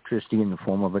cheap electricity in the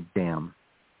form of a dam.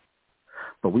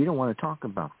 But we don't want to talk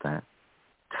about that.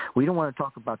 We don't want to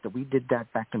talk about that we did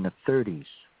that back in the 30s.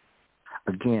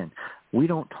 Again, we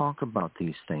don't talk about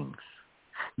these things.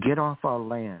 Get off our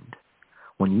land.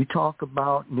 When you talk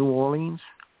about New Orleans,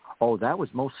 oh, that was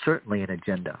most certainly an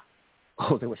agenda.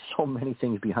 Oh, there were so many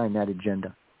things behind that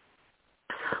agenda.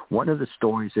 One of the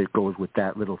stories that goes with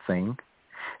that little thing,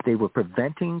 they were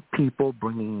preventing people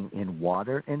bringing in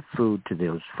water and food to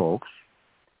those folks.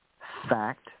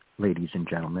 Fact, ladies and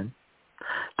gentlemen,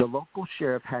 the local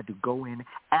sheriff had to go in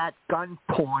at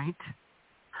gunpoint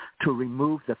to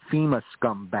remove the FEMA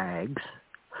scumbags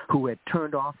who had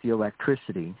turned off the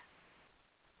electricity.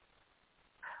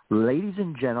 Ladies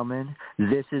and gentlemen,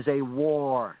 this is a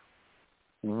war.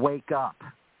 Wake up.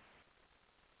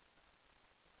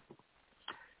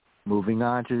 Moving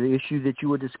on to the issue that you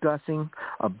were discussing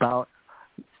about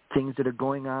things that are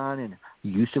going on and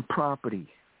use of property.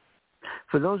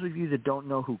 For those of you that don't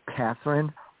know who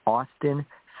Catherine Austin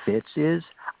Fitts is,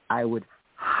 I would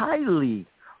highly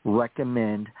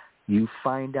recommend you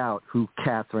find out who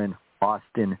Catherine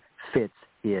Austin Fitts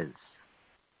is.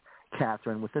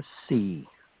 Catherine with a C,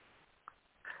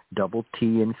 double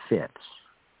T in Fitts.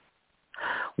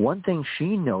 One thing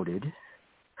she noted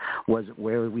was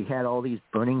where we had all these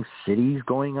burning cities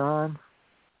going on,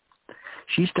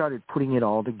 she started putting it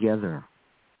all together.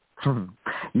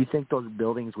 You think those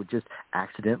buildings were just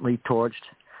accidentally torched?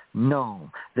 No,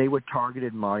 they were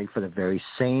targeted, Marty, for the very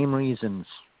same reasons.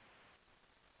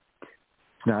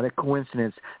 It's not a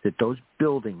coincidence that those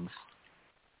buildings,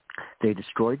 they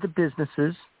destroyed the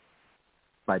businesses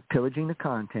by pillaging the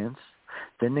contents,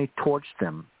 then they torched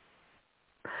them.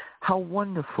 How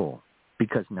wonderful,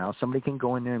 because now somebody can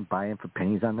go in there and buy them for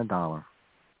pennies on the dollar.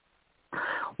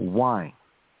 Why?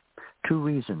 Two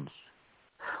reasons.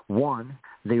 One,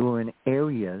 they were in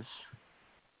areas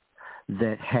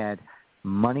that had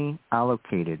money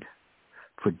allocated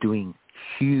for doing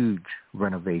huge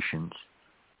renovations,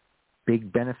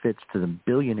 big benefits to the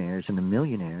billionaires and the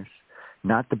millionaires,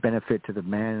 not the benefit to the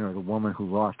man or the woman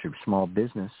who lost her small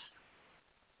business,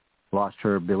 lost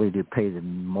her ability to pay the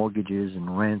mortgages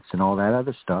and rents and all that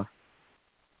other stuff.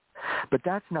 But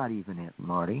that's not even it,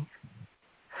 Marty.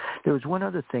 There was one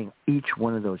other thing each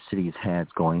one of those cities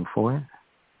had going for it.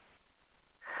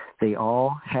 They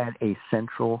all had a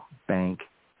central bank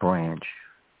branch.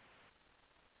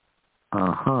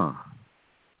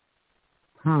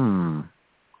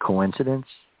 Coincidence?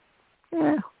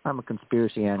 Yeah, I'm a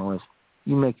conspiracy analyst.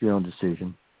 You make your own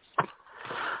decision.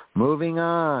 Moving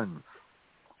on.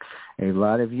 A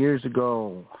lot of years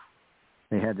ago,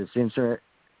 they had this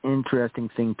interesting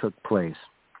thing took place.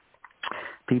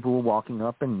 People were walking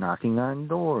up and knocking on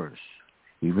doors,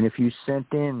 even if you sent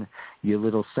in your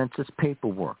little census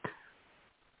paperwork.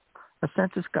 A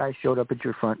census guy showed up at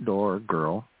your front door, or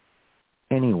girl,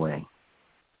 anyway.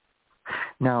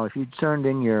 Now, if you turned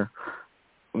in your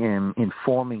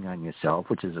informing on yourself,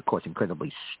 which is, of course,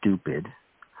 incredibly stupid,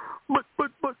 but,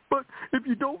 if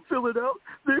you don't fill it out,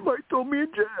 they might throw me in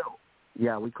jail.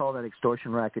 Yeah, we call that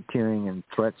extortion, racketeering, and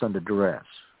threats under duress.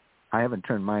 I haven't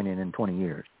turned mine in 20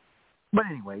 years. But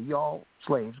anyway, y'all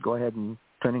slaves, go ahead and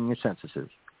turn in your censuses.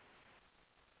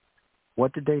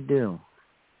 What did they do?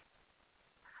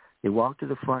 They walked to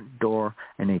the front door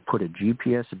and they put a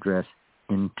GPS address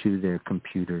into their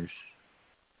computers.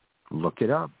 Look it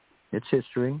up. It's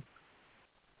history.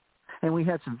 And we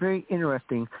had some very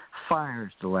interesting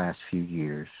fires the last few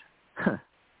years.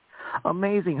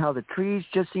 Amazing how the trees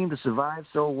just seemed to survive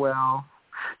so well.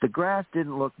 The grass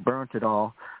didn't look burnt at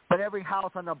all, but every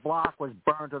house on the block was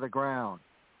burned to the ground.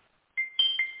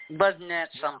 Wasn't that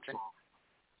something?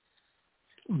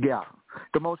 Yeah.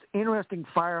 The most interesting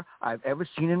fire I've ever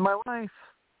seen in my life.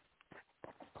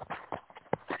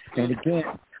 And again,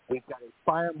 we've got a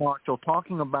fire marshal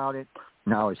talking about it.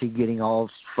 Now, is he getting all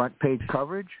front page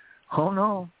coverage? Oh,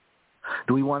 no.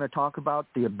 Do we want to talk about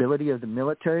the ability of the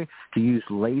military to use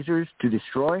lasers to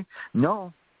destroy?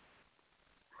 No.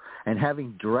 And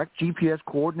having direct GPS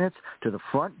coordinates to the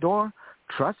front door?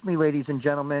 Trust me, ladies and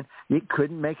gentlemen, it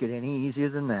couldn't make it any easier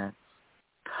than that.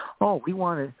 Oh, we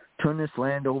want to turn this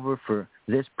land over for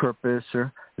this purpose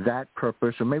or that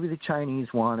purpose, or maybe the Chinese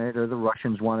want it or the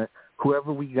Russians want it,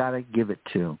 whoever we got to give it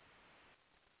to.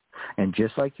 And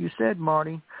just like you said,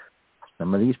 Marty,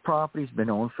 some of these properties have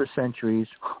been owned for centuries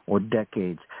or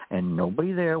decades, and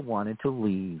nobody there wanted to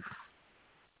leave.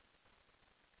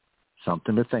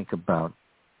 Something to think about.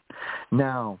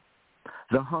 Now,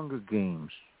 the Hunger Games.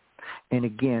 And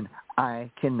again, I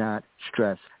cannot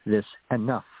stress this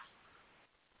enough.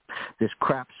 This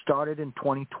crap started in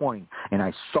 2020, and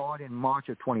I saw it in March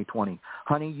of 2020.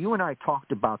 Honey, you and I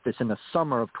talked about this in the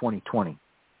summer of 2020.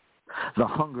 The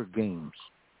Hunger Games.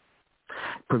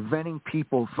 Preventing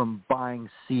people from buying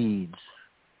seeds.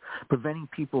 Preventing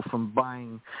people from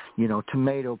buying,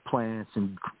 tomato plants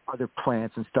and other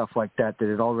plants and stuff like that that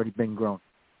had already been grown.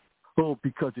 Oh,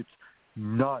 because it's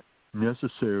not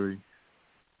necessary.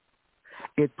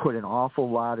 It put an awful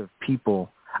lot of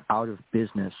people out of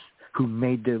business who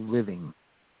made their living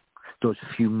those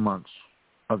few months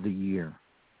of the year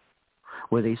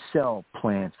where they sell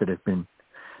plants that have been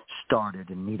started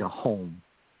and need a home.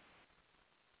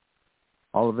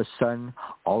 All of a sudden,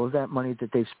 all of that money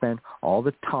that they've spent, all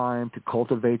the time to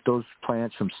cultivate those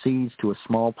plants from seeds to a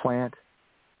small plant,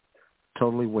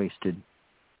 totally wasted.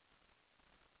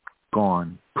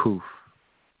 Gone. Poof.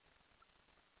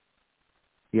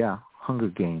 Yeah, Hunger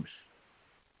Games.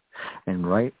 And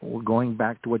right, we're going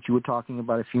back to what you were talking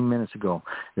about a few minutes ago.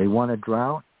 They want a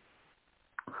drought.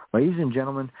 Ladies and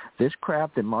gentlemen, this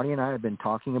crap that Marty and I have been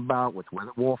talking about with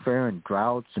weather warfare and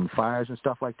droughts and fires and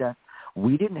stuff like that,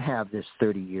 we didn't have this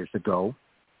 30 years ago.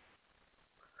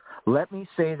 Let me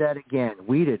say that again.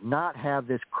 We did not have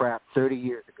this crap 30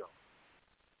 years ago.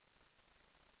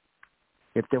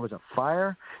 If there was a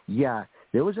fire, yeah,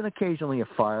 there was occasionally a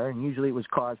fire, and usually it was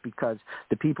caused because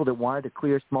the people that wanted to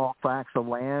clear small tracts of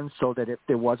land so that if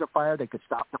there was a fire, they could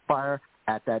stop the fire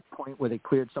at that point where they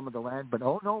cleared some of the land. But,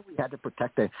 oh, no, we had to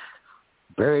protect a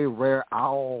very rare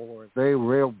owl or a very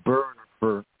rare bird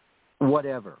for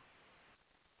whatever.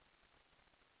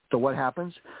 So what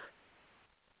happens?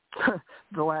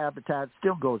 The habitat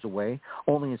still goes away,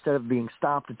 only instead of being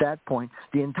stopped at that point,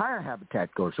 the entire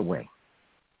habitat goes away.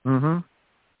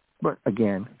 But,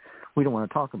 again, we don't want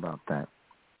to talk about that.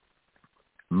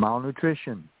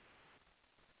 Malnutrition.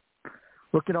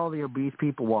 Look at all the obese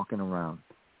people walking around.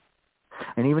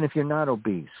 And even if you're not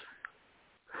obese,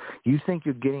 you think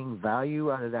you're getting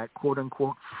value out of that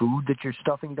quote-unquote food that you're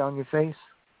stuffing down your face?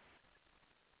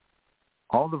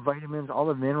 All the vitamins, all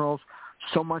the minerals,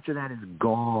 so much of that is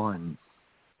gone.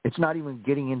 It's not even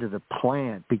getting into the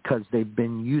plant because they've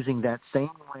been using that same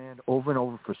land over and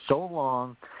over for so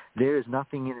long, there is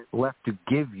nothing in it left to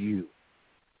give you.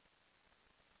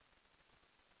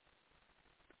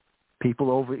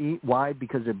 People overeat. Why?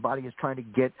 Because their body is trying to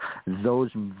get those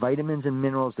vitamins and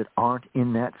minerals that aren't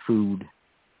in that food.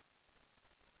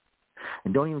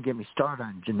 And don't even get me started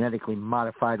on genetically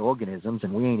modified organisms,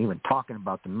 and we ain't even talking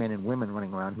about the men and women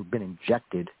running around who've been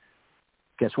injected.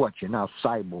 Guess what? You're now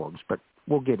cyborgs, but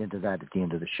we'll get into that at the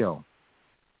end of the show.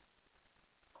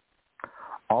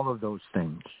 All of those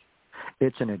things.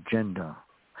 It's an agenda.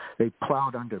 They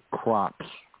plowed under crops.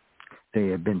 They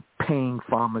have been paying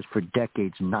farmers for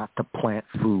decades not to plant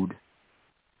food.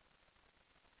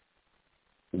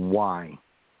 Why?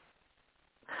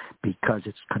 Because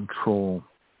it's control.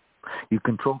 You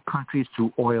control countries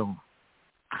through oil.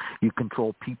 You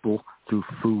control people through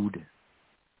food.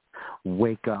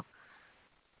 Wake up.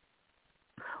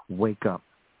 Wake up.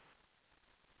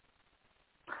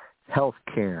 Health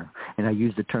care, and I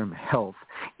use the term health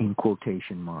in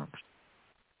quotation marks.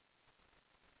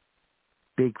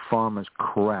 Big Pharma's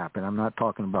crap, and I'm not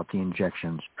talking about the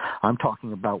injections. I'm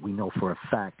talking about, we know for a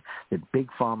fact that Big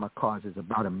Pharma causes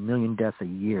about 1 million deaths a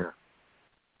year.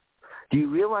 Do you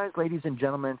realize, ladies and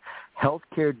gentlemen,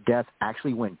 healthcare deaths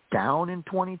actually went down in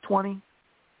 2020?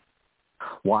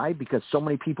 Why? Because so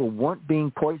many people weren't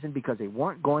being poisoned because they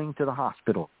weren't going to the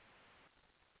hospital.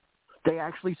 They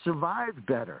actually survived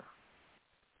better.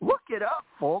 Look it up,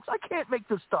 folks. I can't make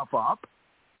this stuff up.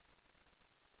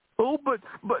 Oh, but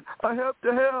I have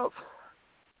to have.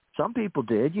 Some people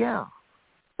did, yeah.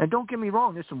 And don't get me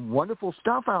wrong, there's some wonderful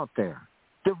stuff out there.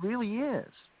 There really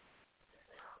is.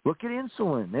 Look at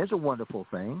insulin. There's a wonderful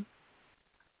thing.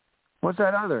 What's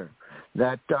that other?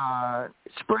 That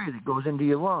spray that goes into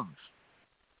your lungs.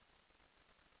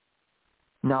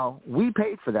 Now, we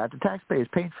paid for that. The taxpayers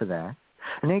paid for that.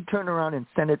 And they turned around and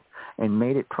sent it and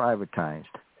made it privatized.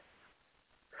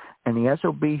 And the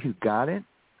SOB who got it,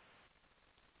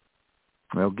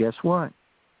 well, guess what?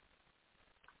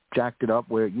 Jacked it up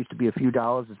where it used to be a few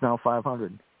dollars. It's now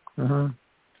 $500.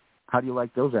 How do you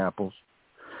like those apples?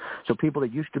 So people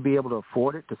that used to be able to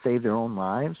afford it to save their own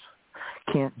lives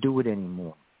can't do it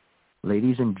anymore.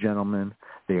 Ladies and gentlemen,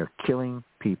 they are killing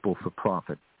people for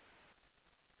profit.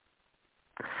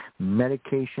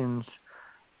 Medications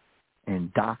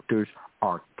and doctors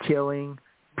are killing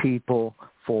people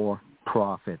for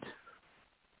profit.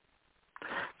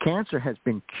 Cancer has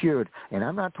been cured, and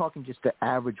I'm not talking just the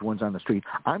average ones on the street.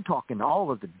 I'm talking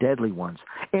all of the deadly ones.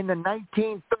 In the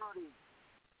 1930s.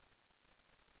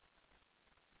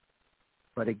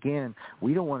 But again,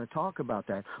 we don't want to talk about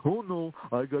that. Oh, no,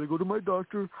 I got to go to my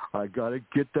doctor. I got to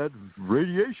get that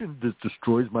radiation that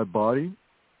destroys my body.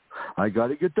 I got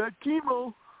to get that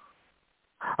chemo.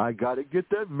 I got to get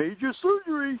that major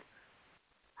surgery.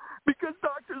 Because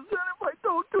doctor said if I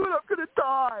don't do it, I'm going to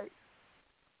die.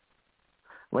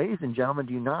 Ladies and gentlemen,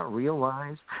 do you not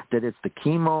realize that it's the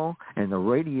chemo and the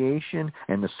radiation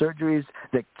and the surgeries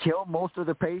that kill most of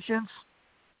the patients?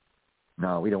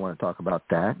 No, we don't want to talk about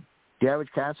that. The average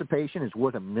cancer patient is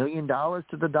worth $1 million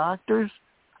to the doctors.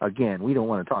 Again, we don't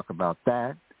want to talk about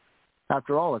that.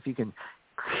 After all, if you can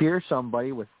cure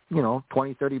somebody with, $20,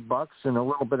 $30 and a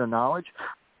little bit of knowledge,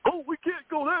 oh, we can't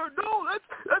go there. No,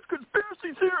 that's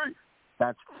conspiracy theory.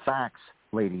 That's facts,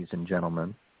 ladies and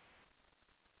gentlemen.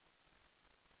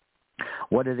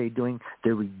 What are they doing?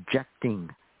 They're rejecting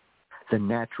the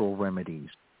natural remedies.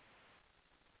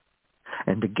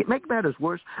 And to make matters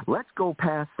worse, let's go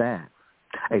past that.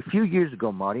 A few years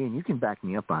ago, Marty, and you can back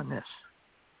me up on this,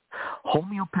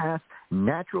 homeopaths,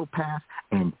 naturopaths,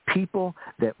 and people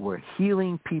that were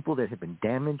healing people that had been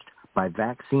damaged by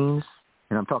vaccines,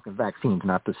 and I'm talking vaccines,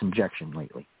 not this injection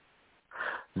lately.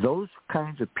 Those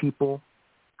kinds of people,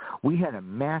 we had a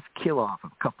mass kill-off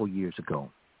a couple years ago.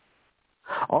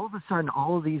 All of a sudden,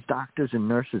 all of these doctors and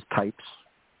nurses types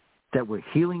that were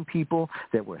healing people,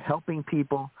 that were helping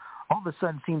people, all of a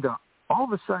sudden seemed to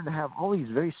have all these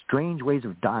very strange ways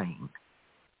of dying.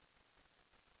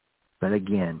 But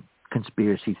again,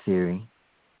 conspiracy theory.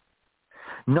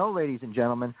 No, ladies and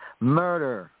gentlemen,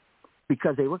 murder,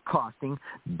 because they were costing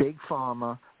Big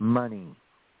Pharma money.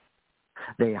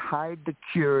 They hide the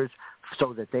cures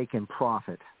so that they can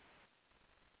profit.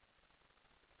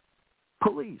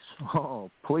 Police.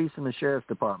 Police in the Sheriff's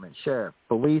Department. Sheriff.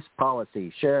 Police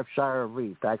policy. Sheriff, Shire of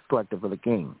Reeve. Tax collector for the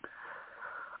king.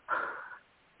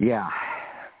 Yeah.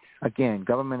 Again,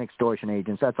 government extortion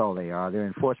agents, that's all they are. They're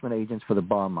enforcement agents for the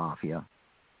bar mafia.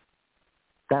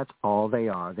 That's all they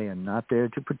are. They are not there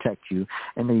to protect you.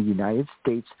 And the United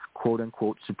States,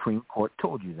 quote-unquote, Supreme Court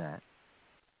told you that.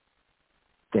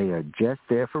 They are just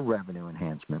there for revenue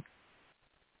enhancement.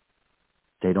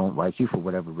 They don't like you for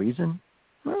whatever reason.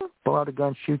 Well, pull out a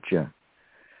gun, shoot you.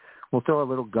 We'll throw a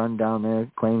little gun down there,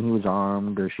 claim he was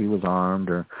armed or she was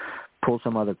armed, or pull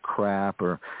some other crap,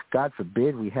 or God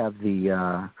forbid we have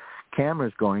the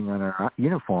cameras going on our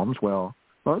uniforms. Well,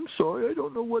 I'm sorry, I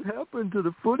don't know what happened to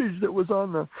the footage that was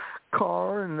on the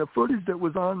car and the footage that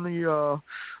was on the,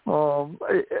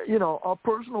 our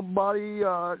personal body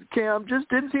cam just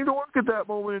didn't seem to work at that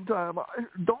moment in time. I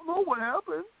don't know what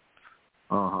happened.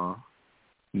 Uh-huh.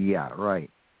 Yeah, right.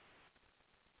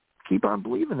 Keep on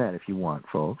believing that if you want,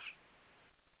 folks.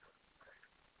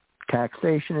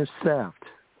 Taxation is theft.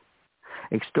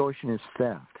 Extortion is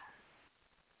theft.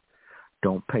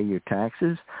 Don't pay your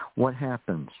taxes. What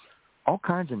happens? All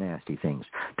kinds of nasty things,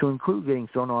 to include getting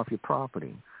thrown off your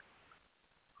property.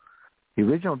 The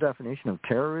original definition of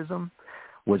terrorism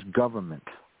was government.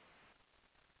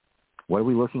 What are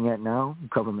we looking at now?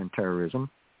 Government terrorism.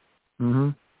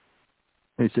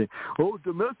 They say,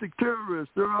 domestic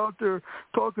terrorists, they're out there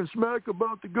talking smack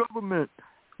about the government.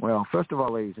 Well, first of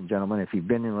all, ladies and gentlemen, if you've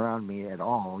been around me at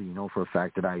all, you know for a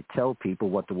fact that I tell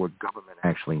people what the word government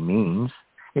actually means.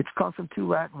 It comes from two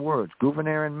Latin words,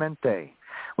 governare and mente,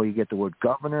 where you get the word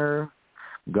governor,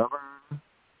 govern,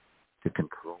 to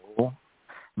control,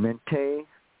 mente,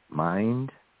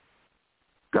 mind.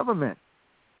 Government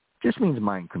just means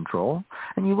mind control.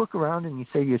 And you look around and you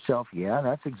say to yourself, yeah,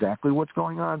 that's exactly what's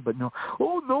going on. But no,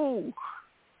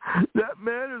 that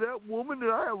man or that woman that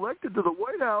I elected to the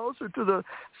White House or to the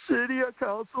city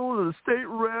council or the state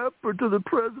rep or to the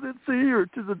presidency or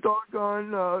to the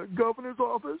doggone governor's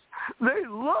office, they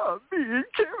love me and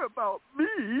care about me.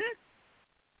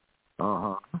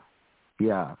 Uh-huh.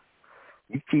 Yeah.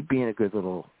 You keep being a good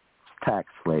little tax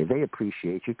slave. They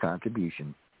appreciate your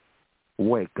contribution.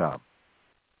 Wake up.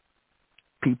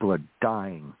 People are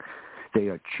dying. They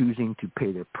are choosing to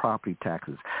pay their property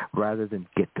taxes rather than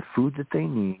get the food that they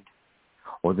need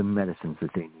or the medicines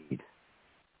that they need.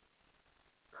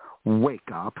 Wake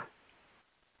up.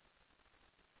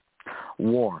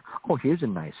 War. Oh, here's a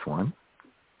nice one.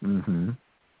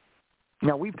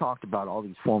 Now, we've talked about all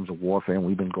these forms of warfare, and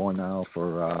we've been going now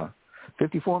for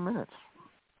 54 minutes.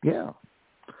 Yeah.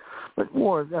 But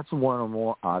war, that's one of the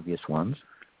more obvious ones.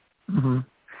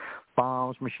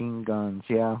 Bombs, machine guns,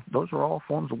 yeah, those are all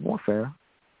forms of warfare.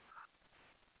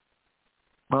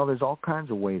 Well, there's all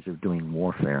kinds of ways of doing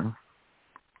warfare.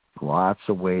 Lots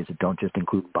of ways that don't just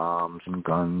include bombs and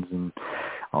guns and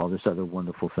all this other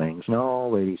wonderful things. No,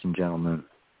 ladies and gentlemen,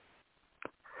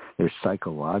 there's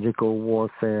psychological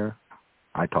warfare.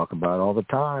 I talk about it all the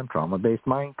time, trauma-based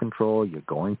mind control. You're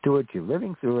going through it. You're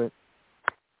living through it.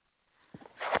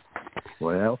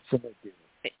 What else do they do?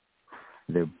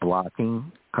 They're blocking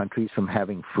countries from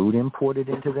having food imported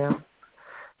into them,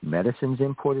 medicines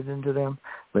imported into them.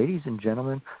 Ladies and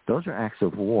gentlemen, those are acts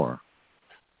of war.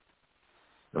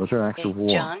 Those are acts of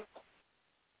war.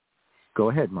 Go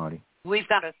ahead, Marty. We've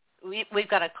got a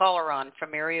caller on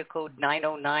from area code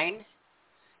 909.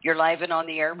 You're live and on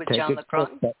the air with John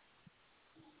Leckrone.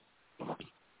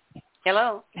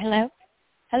 Hello. Hello.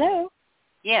 Hello.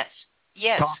 Yes.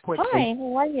 Talk quickly. Hi.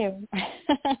 How are you?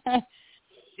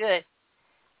 Good.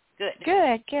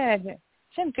 Good.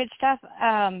 Some good stuff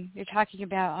you're talking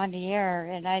about on the air,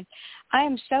 and I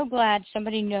am so glad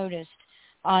somebody noticed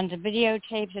on the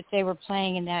videotapes that they were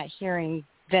playing in that hearing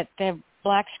that the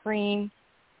black screen,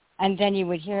 and then you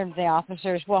would hear the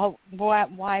officers, well,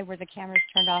 why were the cameras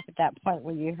turned off at that point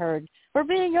when you heard, we're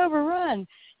being overrun?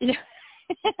 You know,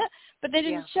 but they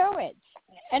didn't show it.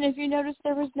 And if you notice,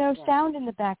 there was no sound in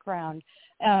the background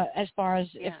as far as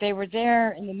if they were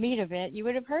there in the meat of it, you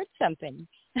would have heard something.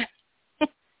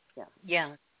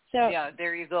 Yeah. So, yeah,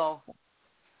 there you go.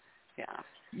 Yeah.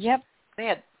 Yep. Go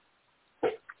ahead.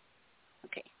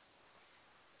 Okay.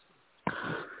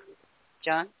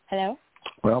 John? Hello?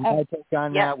 Well, my take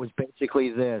on that was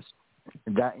basically this.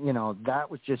 That, that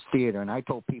was just theater. And I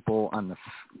told people on the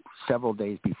several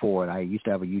days before, and I used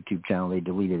to have a YouTube channel. They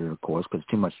deleted it, of course, because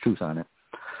too much truth on it.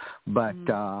 But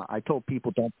I told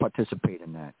people don't participate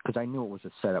in that because I knew it was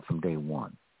a setup from day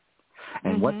one.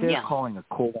 And what they're calling a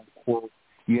quote-unquote,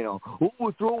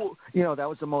 overthrow, that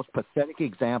was the most pathetic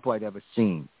example I'd ever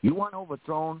seen. You want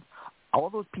overthrown? All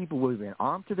those people would have been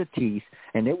armed to the teeth,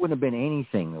 and there wouldn't have been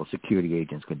anything those security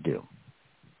agents could do.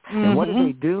 And what did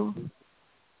they do?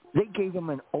 They gave them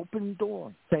an open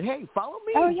door. Said, hey, follow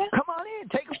me. Oh, yeah. Come on in.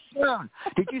 Take us around.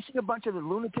 Did you see a bunch of the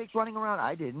lunatics running around?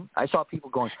 I didn't. I saw people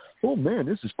going, oh, man,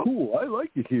 this is cool. I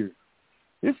like it here.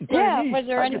 This is very neat. Was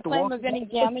there any claim of any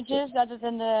damages other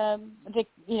than the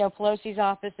Pelosi's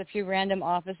office, a few random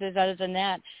offices? Other than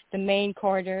that, the main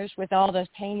corridors with all those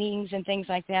paintings and things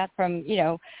like that from,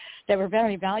 that were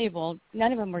very valuable,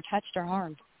 none of them were touched or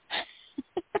harmed.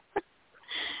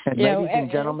 And ladies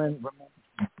and gentlemen,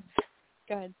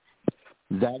 go ahead.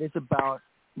 That is about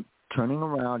turning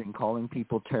around and calling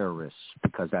people terrorists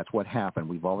because that's what happened.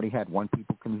 We've already had one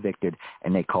people convicted,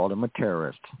 and they called him a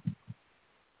terrorist.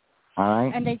 All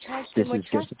right? And they charged him with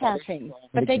trespassing,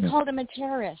 but they called him a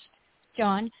terrorist,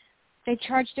 John. They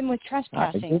charged him with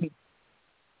trespassing.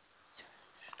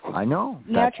 I know.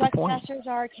 Now That's the point. trespassers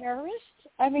are terrorists?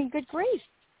 I mean, good grief.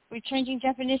 We're changing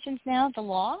definitions now, the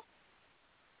law?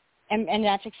 And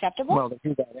that's acceptable? Well, they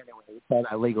do that anyway. It's called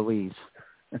legalese.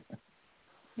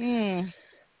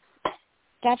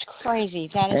 That's crazy.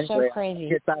 That is so crazy.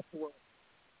 Get back to work.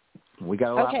 We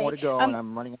got a lot more to go, and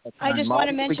I'm running out of time. I just want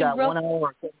to mention we got 1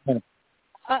 hour.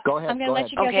 Go ahead. I'm going to let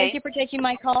you go. Thank you for taking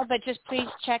my call, but just please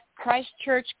check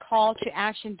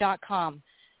ChristchurchCallToAction.com.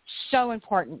 So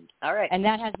important. All right. And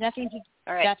that has nothing to.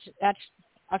 All right. That's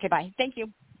okay. Bye. Thank you.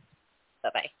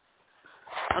 Bye.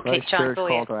 Okay, John, go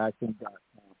ahead.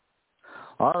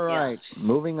 All right,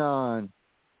 moving on.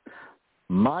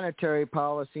 Monetary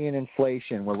policy and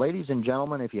inflation. Well, ladies and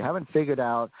gentlemen, if you haven't figured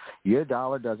out, your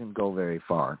dollar doesn't go very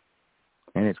far.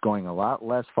 And it's going a lot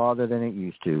less farther than it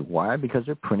used to. Why? Because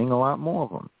they're printing a lot more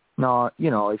of them. Now,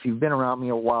 if you've been around me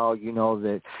a while, you know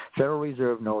that Federal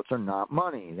Reserve notes are not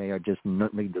money. They are just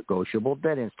negotiable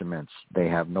debt instruments. They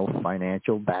have no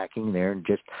financial backing. They're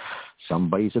just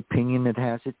somebody's opinion that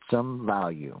has some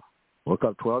value. Look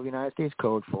up 12 United States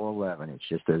Code 411. It's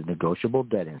just a negotiable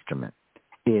debt instrument.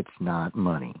 It's not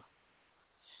money.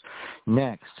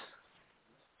 Next,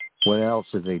 what else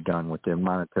have they done with their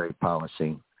monetary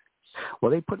policy?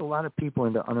 Well, they put a lot of people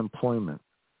into unemployment,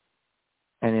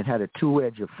 and it had a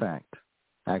two-edged effect,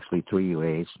 actually 3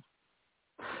 ways.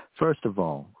 First of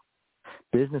all,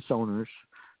 business owners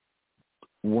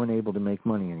weren't able to make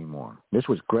money anymore. This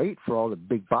was great for all the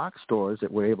big box stores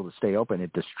that were able to stay open.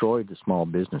 It destroyed the small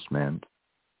businessmen.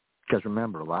 Because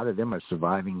remember, a lot of them are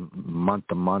surviving month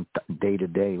to month, day to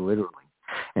day, literally.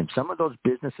 And some of those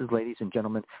businesses, ladies and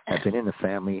gentlemen, have been in the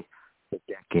family for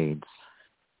decades.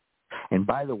 And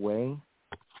by the way,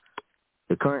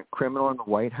 the current criminal in the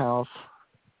White House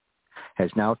has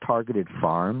now targeted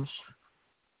farms.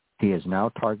 He has now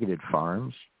targeted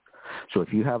farms. So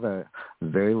if you have a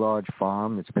very large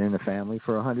farm that's been in the family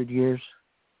for 100 years,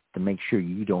 to make sure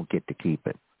you don't get to keep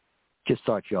it. Just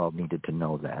thought y'all needed to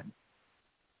know that.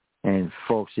 And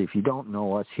folks, if you don't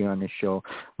know us here on this show,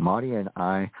 Marty and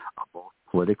I are both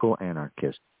political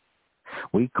anarchists.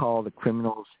 We call the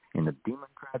criminals in the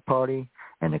Democrat Party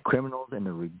and the criminals in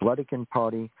the Republican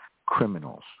Party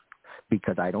criminals.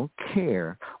 Because I don't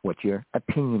care what your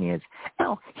opinion is.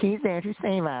 Oh, he's there to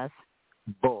save us.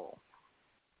 Bull.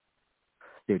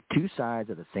 They're two sides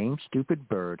of the same stupid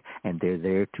bird, and they're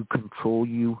there to control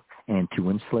you and to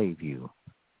enslave you.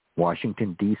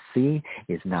 Washington, D.C.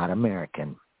 is not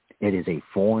American. It is a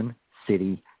foreign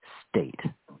city state.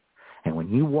 And when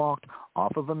you walked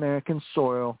off of American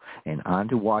soil and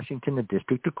onto Washington, the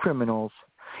District of Criminals,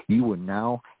 you were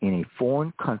now in a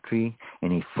foreign country,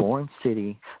 in a foreign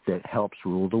city that helps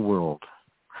rule the world.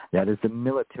 That is the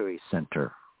military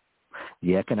center.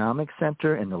 The economic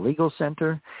center and the legal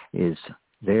center is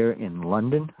there in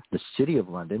London, the city of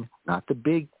London, not the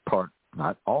big part,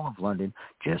 not all of London,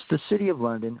 just the city of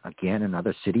London. Again,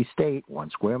 another city-state, 1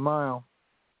 square mile.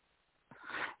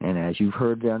 And as you've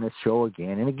heard on this show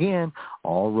again and again,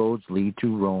 all roads lead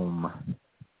to Rome,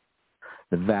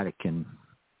 the Vatican.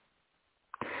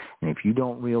 And if you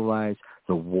don't realize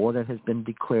the war that has been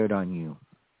declared on you,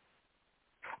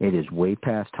 it is way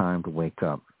past time to wake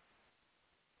up.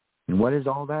 And what has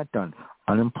all that done?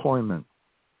 Unemployment.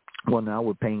 Well, now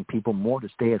we're paying people more to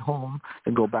stay at home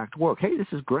than go back to work. Hey, this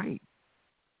is great.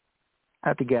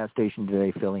 At the gas station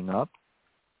today, filling up.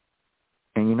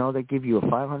 And you know they give you a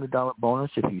 $500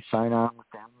 bonus if you sign on with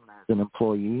them as an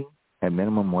employee at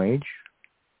minimum wage.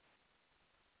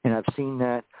 And I've seen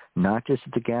that not just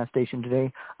at the gas station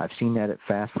today. I've seen that at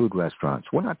fast food restaurants.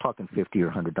 We're not talking $50 or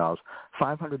 $100.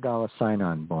 $500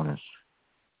 sign-on bonus.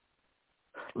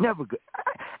 Never good.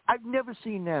 I've never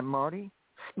seen that, Marty.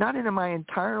 Not in my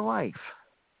entire life.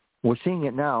 We're seeing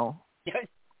it now. Yeah.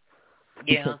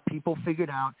 Because people figured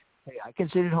out, hey, I can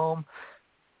sit at home,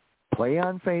 play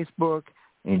on Facebook,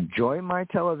 enjoy my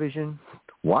television,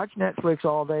 watch Netflix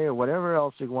all day or whatever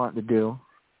else you want to do,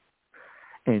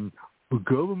 and the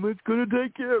government's going to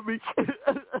take care of me.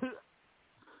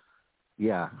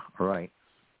 Yeah, right.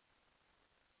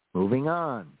 Moving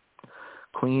on.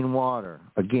 Clean water.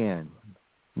 Again,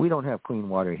 we don't have clean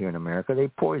water here in America. They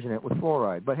poison it with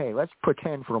fluoride. But, hey, let's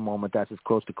pretend for a moment that's as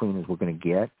close to clean as we're going to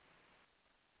get.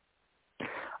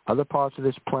 Other parts of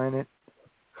this planet,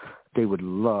 they would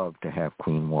love to have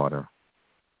clean water.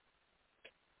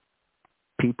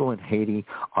 People in Haiti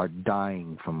are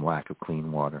dying from lack of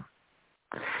clean water.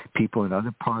 People in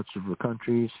other parts of the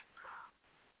countries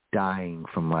dying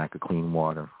from lack of clean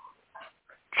water.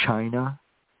 China,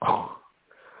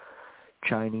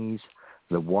 Chinese,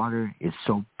 the water is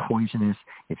so poisonous,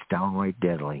 it's downright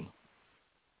deadly.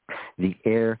 The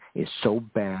air is so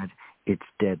bad, it's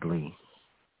deadly.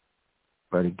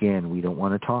 But again, we don't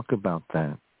want to talk about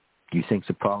that. Do you think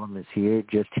the problem is here,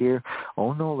 just here?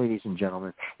 Oh, no, ladies and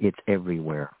gentlemen, it's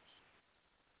everywhere.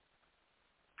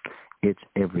 It's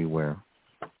everywhere.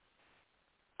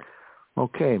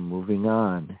 Okay, moving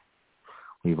on.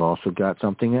 We've also got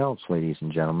something else, ladies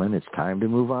and gentlemen. It's time to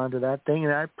move on to that thing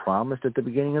that I promised at the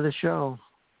beginning of the show.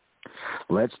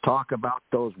 Let's talk about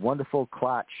those wonderful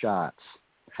clot shots.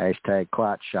 Hashtag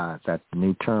clot shots. That's the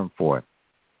new term for it.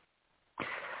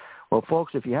 Well,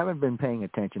 folks, if you haven't been paying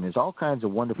attention, there's all kinds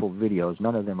of wonderful videos.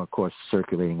 None of them, of course,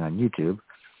 circulating on YouTube.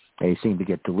 They seem to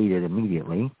get deleted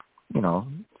immediately. You know,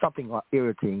 something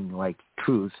irritating like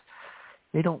truth.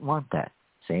 They don't want that.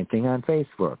 Same thing on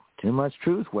Facebook. Too much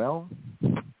truth? Well,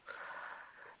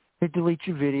 they delete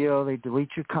your video. They delete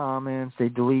your comments. They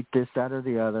delete this, that, or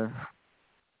the other.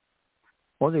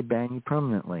 Or they ban you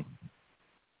permanently.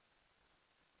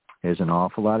 There's an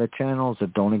awful lot of channels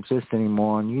that don't exist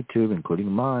anymore on YouTube,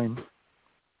 including mine.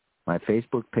 My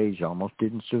Facebook page almost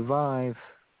didn't survive.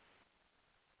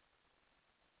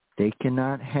 They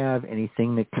cannot have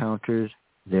anything that counters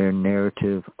their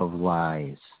narrative of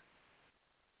lies.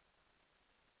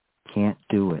 Can't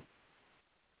do it.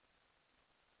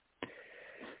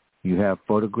 You have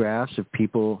photographs of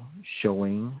people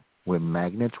showing where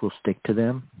magnets will stick to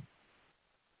them.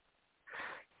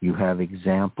 You have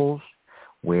examples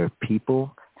where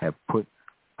people have put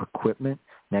equipment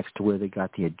next to where they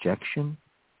got the ejection,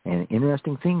 and an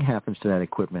interesting thing happens to that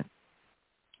equipment.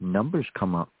 Numbers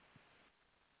come up.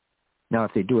 Now,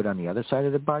 if they do it on the other side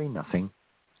of the body, nothing.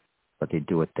 But they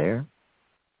do it there,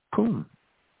 boom.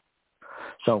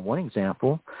 So one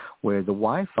example where the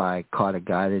Wi-Fi caught a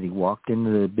guy that he walked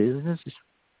into the business,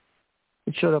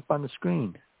 it showed up on the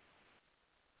screen.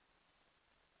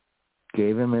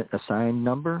 Gave him a assigned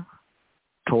number,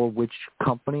 told which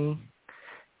company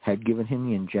had given him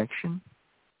the injection.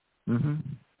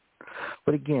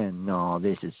 But again, no,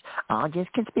 this is all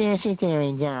just conspiracy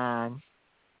theory, John.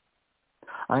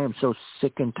 I am so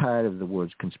sick and tired of the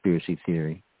words conspiracy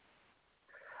theory.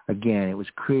 Again, it was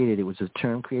a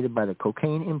term created by the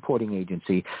Cocaine Importing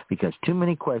Agency because too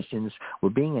many questions were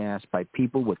being asked by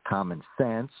people with common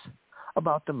sense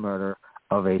about the murder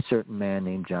of a certain man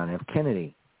named John F.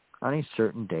 Kennedy on a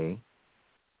certain day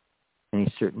in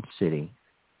a certain city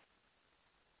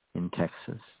in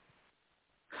Texas.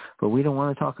 But we don't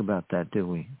want to talk about that, do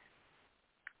we?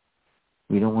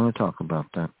 We don't want to talk about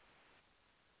that.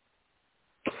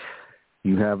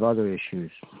 You have other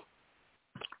issues.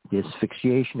 the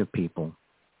asphyxiation of people.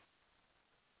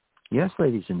 Yes,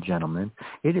 ladies and gentlemen,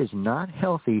 it is not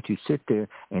healthy to sit there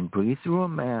and breathe through a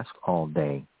mask all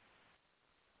day.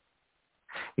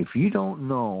 If you don't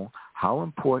know how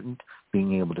important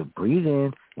being able to breathe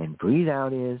in and breathe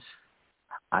out is,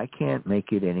 I can't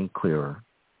make it any clearer.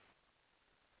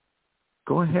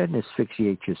 Go ahead and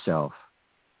asphyxiate yourself.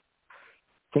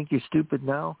 Think you're stupid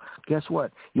now? Guess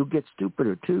what? You'll get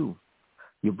stupider too.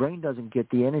 Your brain doesn't get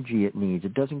the energy it needs.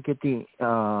 It doesn't get the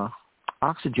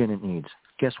oxygen it needs.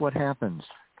 Guess what happens?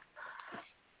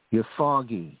 You're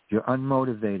foggy. You're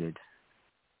unmotivated.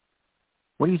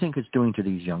 What do you think it's doing to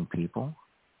these young people?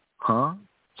 Huh?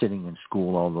 Sitting in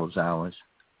school all those hours.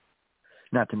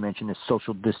 Not to mention this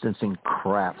social distancing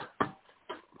crap.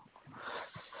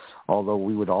 Although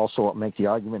we would also make the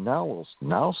argument now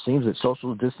it seems that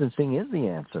social distancing is the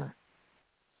answer.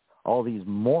 All these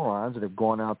morons that have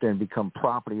gone out there and become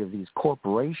property of these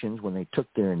corporations when they took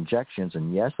their injections.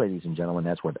 And yes, ladies and gentlemen,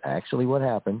 that's what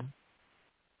happened.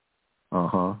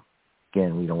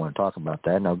 Again, we don't want to talk about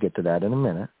that, and I'll get to that in a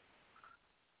minute.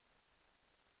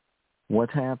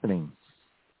 What's happening?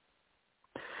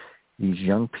 These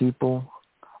young people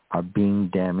are being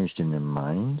damaged in their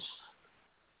minds.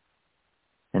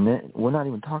 And we're not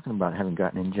even talking about having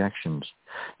gotten injections.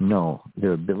 No,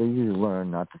 their ability to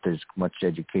learn, not that there's much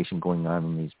education going on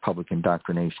in these public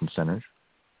indoctrination centers.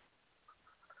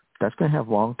 That's going to have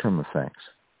long-term effects.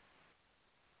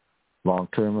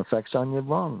 Long-term effects on your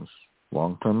lungs.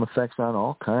 Long-term effects on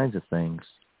all kinds of things.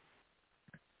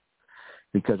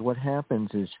 Because what happens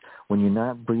is when you're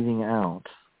not breathing out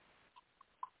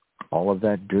all of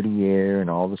that dirty air and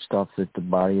all the stuff that the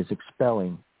body is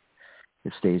expelling,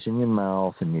 it stays in your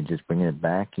mouth, and you're just bringing it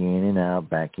back in and out,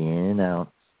 back in and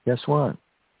out. Guess what?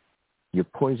 You're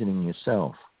poisoning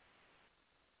yourself.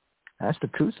 That's the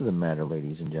truth of the matter,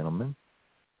 ladies and gentlemen.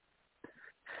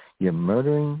 You're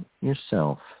murdering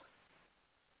yourself.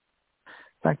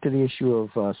 Back to the issue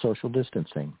of social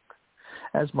distancing.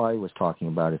 As Marty was talking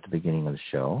about at the beginning of the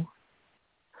show,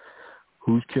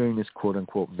 who's carrying this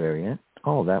quote-unquote variant?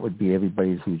 Oh, that would be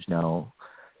everybody who's now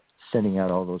sending out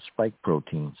all those spike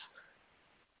proteins.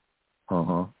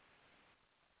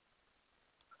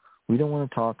 We don't want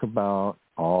to talk about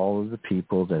all of the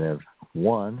people that have,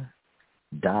 1,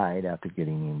 died after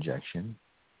getting the injection,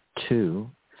 2,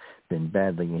 been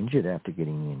badly injured after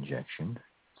getting the injection,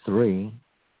 3,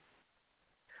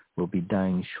 will be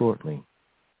dying shortly.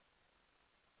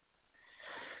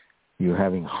 You're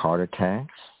having heart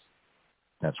attacks.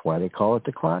 That's why they call it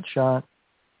the clot shot.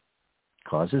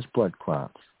 Causes blood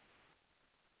clots.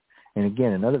 And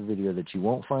again, another video that you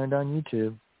won't find on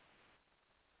YouTube.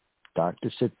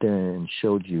 Doctors sit there and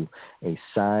showed you a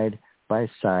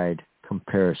side-by-side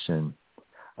comparison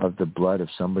of the blood of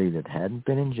somebody that hadn't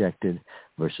been injected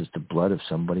versus the blood of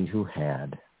somebody who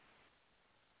had.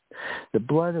 The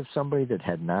blood of somebody that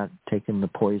had not taken the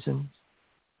poison,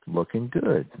 looking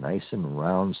good. Nice and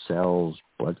round cells,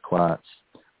 blood clots,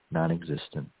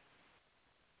 non-existent.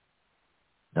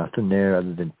 Nothing there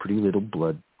other than pretty little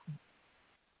blood.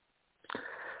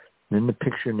 Then the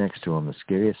picture next to him, the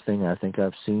scariest thing I think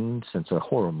I've seen since a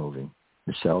horror movie.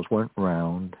 The cells weren't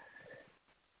round.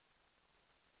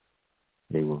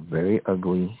 They were very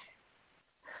ugly.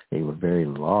 They were very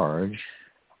large.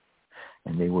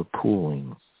 And they were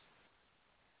pooling.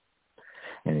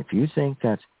 And if you think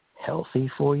that's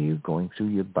healthy for you, going through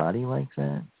your body like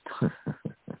that,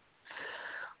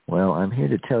 well, I'm here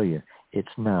to tell you, it's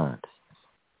not.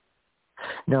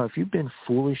 Now, if you've been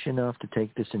foolish enough to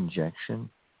take this injection,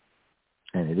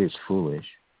 and it is foolish,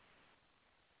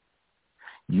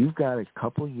 you've got a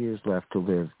couple years left to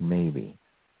live, maybe.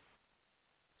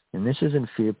 And this isn't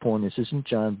fear porn. This isn't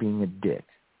John being a dick.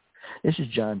 This is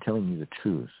John telling you the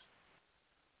truth.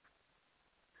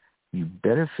 You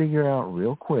better figure out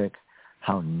real quick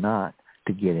how not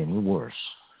to get any worse.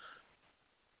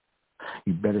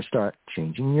 You better start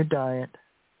changing your diet,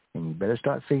 and you better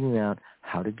start figuring out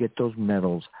how to get those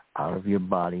metals out of your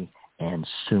body, and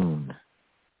soon.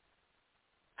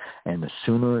 And the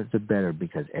sooner the better,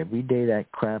 because every day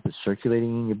that crap is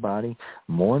circulating in your body,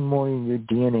 more and more in your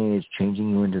DNA is changing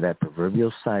you into that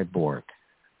proverbial cyborg.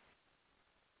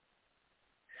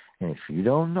 And if you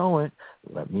don't know it,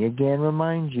 let me again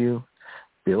remind you,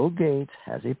 Bill Gates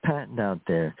has a patent out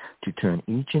there to turn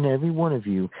each and every one of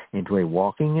you into a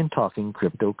walking and talking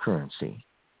cryptocurrency.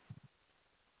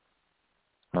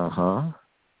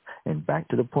 And back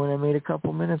to the point I made a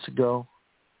couple minutes ago.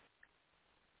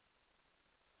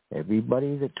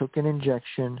 Everybody that took an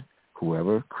injection,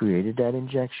 whoever created that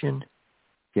injection,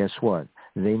 guess what?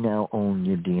 They now own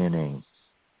your DNA.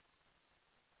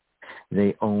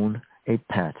 They own a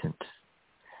patent.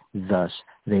 Thus,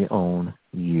 they own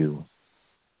you.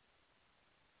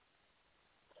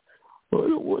 I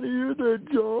don't want to hear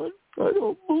that, John. I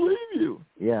don't believe you.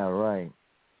 Yeah, right.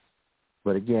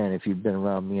 But again, if you've been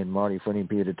around me and Marty for any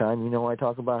period of time, you know I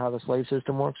talk about how the slave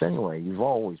system works anyway. You've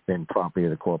always been property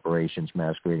of the corporations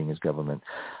masquerading as government.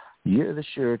 You're the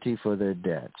surety for their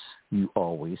debts. You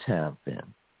always have been.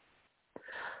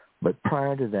 But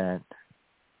prior to that,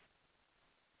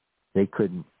 they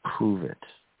couldn't prove it.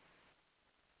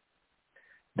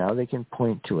 Now they can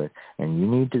point to it. And you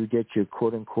need to get your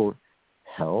quote-unquote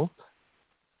help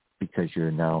because you're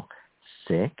now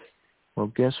sick.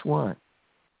 Well, guess what?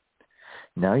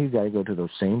 Now you got to go to those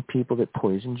same people that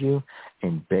poisoned you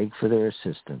and beg for their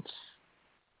assistance.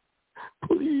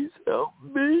 Please help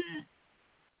me.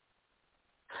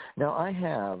 Now I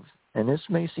have, and this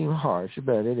may seem harsh,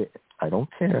 but I don't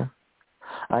care.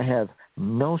 I have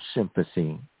no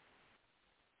sympathy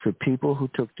for people who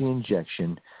took the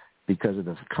injection because of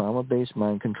the trauma-based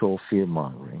mind control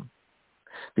fear-mongering,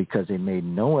 because they made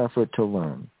no effort to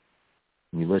learn.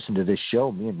 You listen to this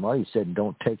show, me and Marty said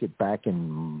don't take it back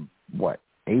in,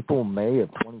 April, May of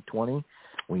 2020.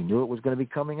 We knew it was going to be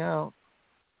coming out.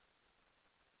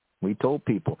 We told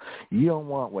people, you don't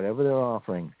want whatever they're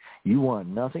offering. You want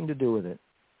nothing to do with it.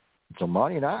 So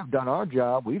Marty and I have done our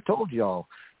job. We've told y'all,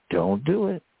 don't do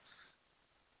it.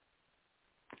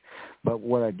 But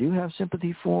what I do have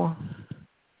sympathy for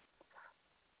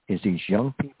is these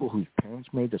young people whose parents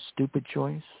made the stupid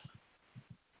choice.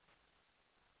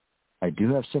 I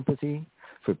do have sympathy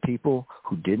for people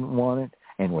who didn't want it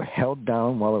and were held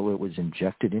down while it was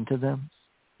injected into them.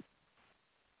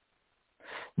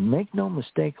 Make no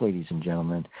mistake, ladies and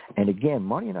gentlemen, and again,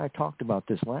 Marty and I talked about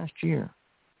this last year.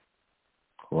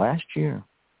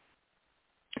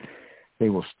 They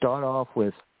will start off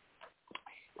with,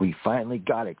 we finally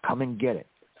got it, come and get it.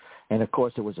 And, of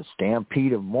course, there was a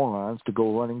stampede of morons to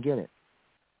go run and get it.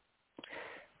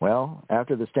 Well,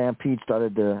 after the stampede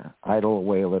started to idle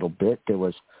away a little bit, there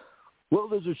was, well,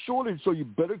 there's a shortage, so you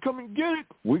better come and get it.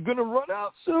 We're going to run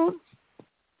out soon.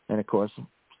 And, of course,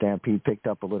 stampede picked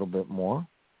up a little bit more.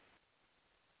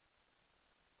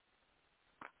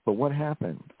 But what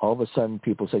happened? All of a sudden,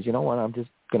 people said, you know what, I'm just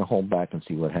going to hold back and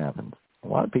see what happens. A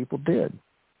lot of people did.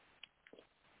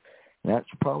 And that's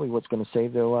probably what's going to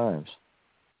save their lives.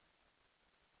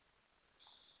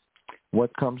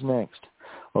 What comes next?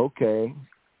 Okay,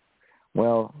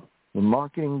 well, the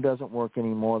marketing doesn't work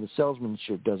anymore. The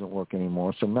salesmanship doesn't work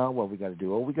anymore. So now what we got to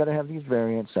do? Oh, we got to have these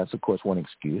variants. That's, of course, one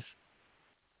excuse.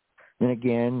 Then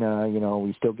again,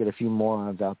 we still get a few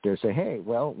morons out there say, hey,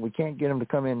 well, we can't get them to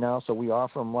come in now, so we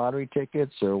offer them lottery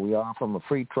tickets or we offer them a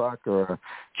free truck or a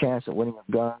chance at winning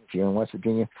a gun if you're in West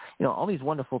Virginia. All these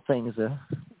wonderful things, a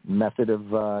method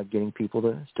of getting people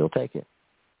to still take it.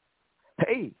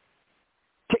 Hey,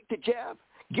 take the jab,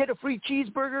 get a free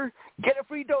cheeseburger, get a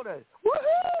free donut. Woohoo!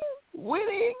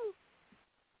 Winning!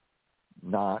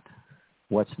 Not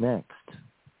what's next.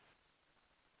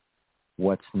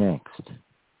 What's next?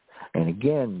 And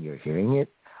again, you're hearing it.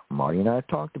 Marty and I have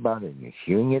talked about it. You're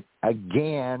hearing it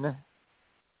again.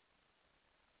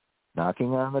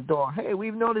 Knocking on the door. Hey,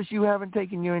 we've noticed you haven't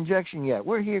taken your injection yet.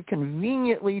 We're here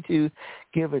conveniently to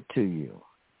give it to you.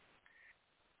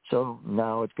 So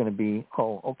now it's going to be,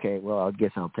 oh, okay, well, I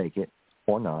guess I'll take it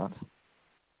or not.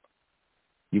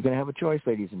 You're going to have a choice,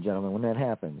 ladies and gentlemen, when that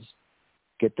happens.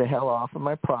 Get the hell off of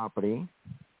my property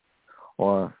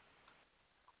or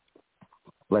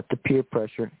let the peer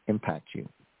pressure impact you.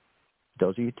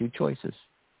 Those are your two choices.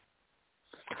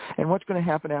 And what's going to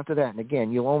happen after that? And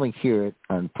again, you'll only hear it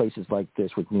on places like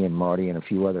this with me and Marty and a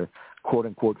few other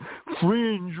quote-unquote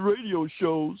fringe radio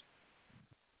shows.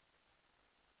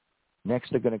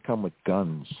 Next, they're going to come with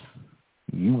guns.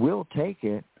 You will take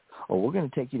it, or we're going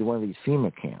to take you to one of these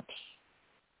FEMA camps.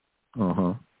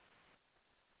 You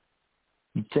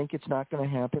think it's not going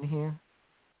to happen here?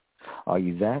 Are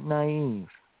you that naive?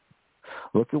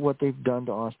 Look at what they've done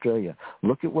to Australia.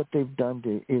 Look at what they've done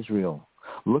to Israel.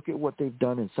 Look at what they've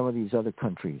done in some of these other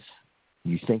countries.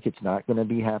 You think it's not going to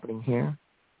be happening here?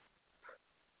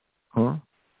 Huh?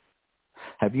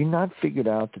 Have you not figured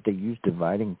out that they use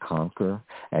divide and conquer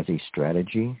as a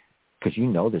strategy? Because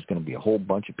there's going to be a whole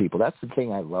bunch of people. That's the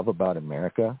thing I love about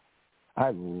America.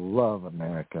 I love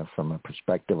America from a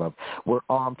perspective of we're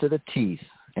armed to the teeth.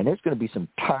 And there's going to be some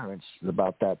tyrants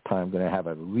about that time going to have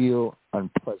a real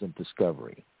unpleasant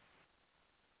discovery.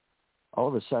 All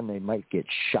of a sudden, they might get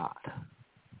shot.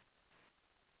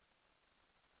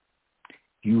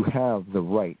 You have the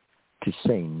right to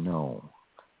say no,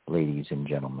 ladies and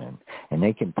gentlemen. And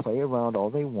they can play around all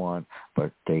they want,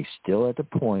 but they still at the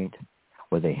point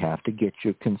where they have to get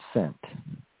your consent.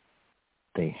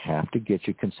 They have to get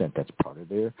your consent. That's part of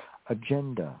their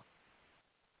agenda.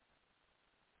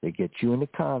 They get you in the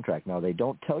contract. Now, they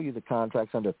don't tell you the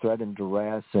contract's under threat and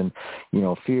duress and,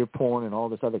 fear porn and all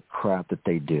this other crap that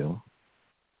they do.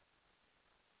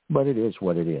 But it is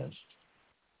what it is.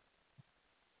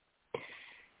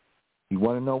 You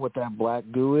want to know what that black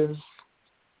goo is?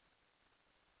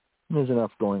 There's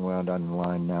enough going around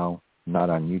online now, not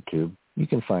on YouTube. You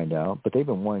can find out. But they've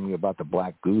been warning you about the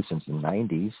black goo since the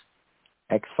 90s.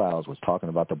 X-Files was talking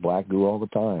about the black goo all the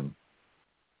time.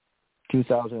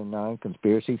 2009,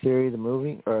 Conspiracy Theory, the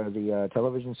movie, or the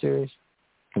television series,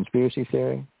 Conspiracy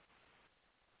Theory.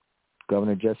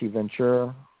 Governor Jesse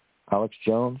Ventura, Alex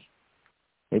Jones,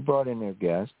 they brought in their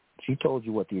guest. She told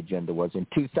you what the agenda was in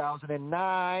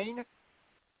 2009.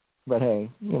 But hey,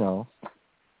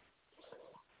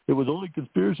 it was only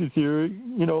conspiracy theory.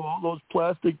 All those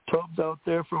plastic tubs out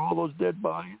there for all those dead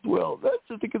bodies. Well, that's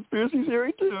just a conspiracy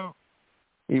theory too.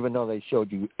 Even though they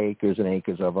showed you acres and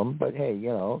acres of them. But hey,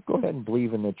 go ahead and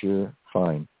believe in that you're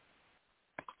fine.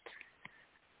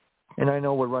 And I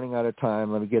know we're running out of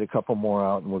time. Let me get a couple more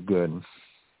out and we're good.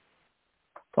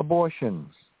 Abortion.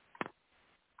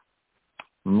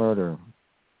 Murder.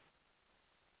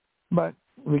 But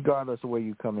regardless of where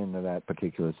you come into that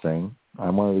particular thing,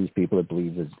 I'm one of these people that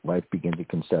believes that life begins at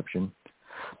conception.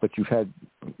 But you've had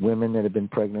women that have been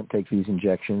pregnant take these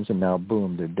injections and now,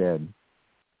 boom, they're dead.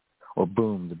 Or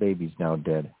boom, the baby's now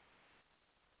dead.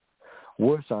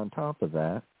 Worse on top of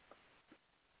that,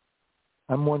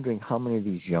 I'm wondering how many of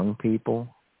these young people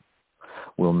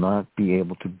will not be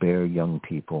able to bear young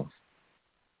people.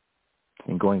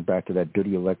 And going back to that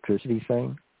dirty electricity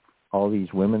thing, all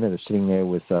these women that are sitting there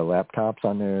with laptops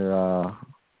on their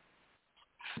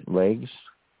legs,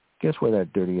 guess where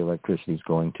that dirty electricity is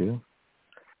going to?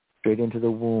 Straight into the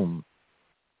womb.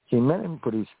 See, men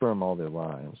produce sperm all their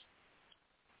lives.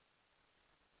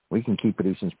 We can keep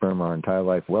producing sperm our entire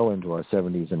life well into our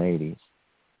 70s and 80s.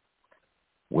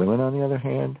 Women, on the other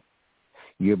hand,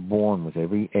 you're born with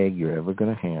every egg you're ever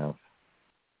going to have.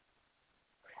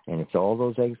 And if all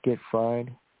those eggs get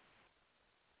fried,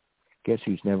 guess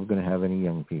who's never going to have any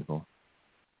young people?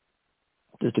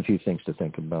 Just a few things to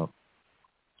think about.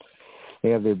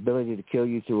 They have the ability to kill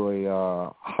you through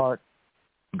a heart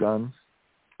gun.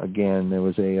 Again, there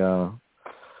was a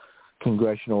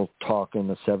congressional talk in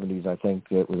the 70s, I think,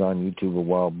 that was on YouTube a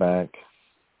while back.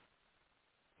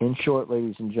 In short,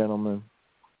 ladies and gentlemen,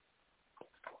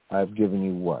 I've given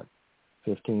you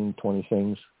 15, 20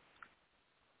 things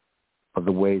of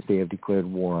the ways they have declared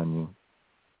war on you.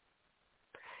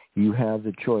 You have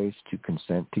the choice to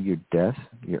consent to your death,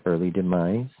 your early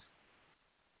demise,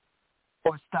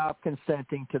 or stop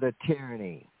consenting to the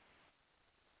tyranny.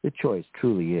 The choice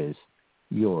truly is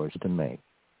yours to make.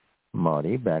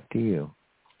 Marty, back to you.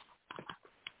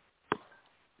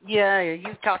 Yeah,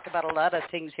 you've talked about a lot of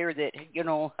things here that,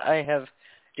 I have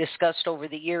discussed over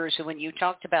the years. And when you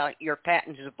talked about your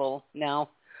patentable now,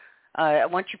 I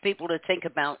want you people to think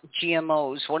about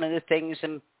GMOs. One of the things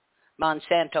in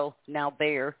Monsanto, now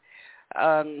Bayer,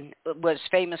 was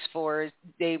famous for,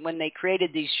 when they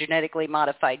created these genetically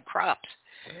modified crops,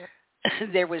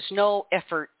 there was no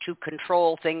effort to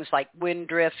control things like wind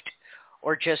drift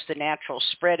or just the natural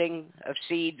spreading of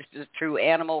seeds through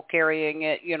animal carrying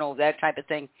it, that type of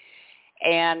thing.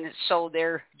 And so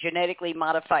their genetically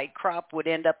modified crop would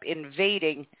end up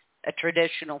invading a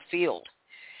traditional field.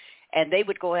 And they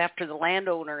would go after the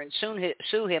landowner and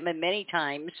sue him, and many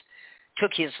times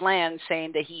took his land,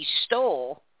 saying that he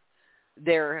stole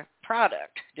their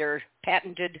product, their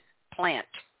patented plant.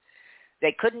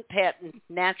 They couldn't patent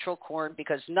natural corn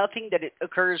because nothing that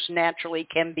occurs naturally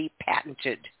can be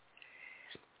patented.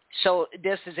 So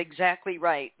this is exactly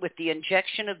right. With the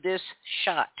injection of this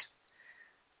shot,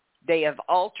 they have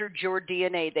altered your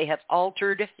DNA. They have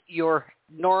altered your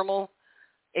normal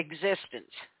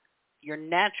existence, your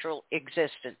natural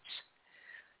existence.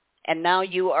 And now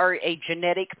you are a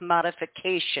genetic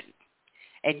modification,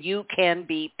 and you can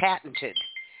be patented.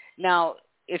 Now,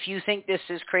 if you think this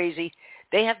is crazy,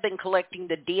 they have been collecting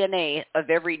the DNA of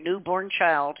every newborn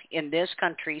child in this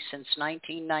country since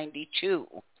 1992.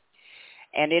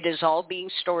 And it is all being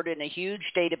stored in a huge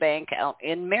data bank out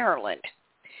in Maryland.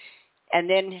 And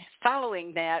then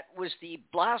following that was the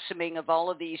blossoming of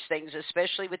all of these things,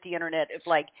 especially with the internet, of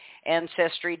like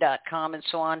Ancestry.com and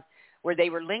so on, where they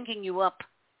were linking you up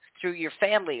through your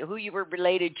family, who you were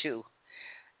related to,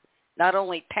 not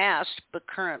only past, but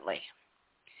currently.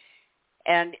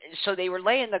 And so they were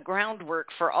laying the groundwork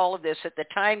for all of this. At the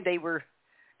time they were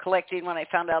collecting, when I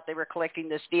found out they were collecting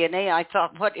this DNA, I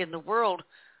thought, what in the world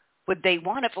would they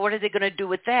want it? What are they going to do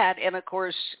with that? And, of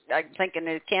course, I'm thinking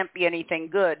it can't be anything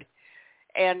good.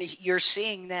 And you're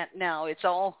seeing that now. It's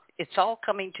all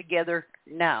coming together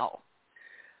now.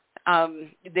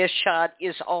 This shot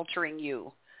is altering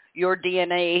you. Your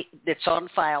DNA that's on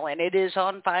file, and it is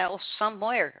on file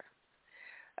somewhere.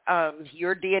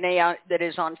 Your DNA that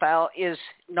is on file is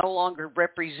no longer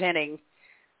representing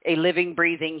a living,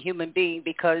 breathing human being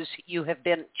because you have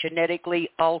been genetically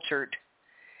altered.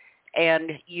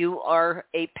 And you are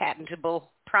a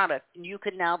patentable product. You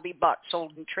can now be bought,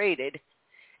 sold, and traded.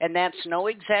 And that's no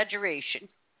exaggeration.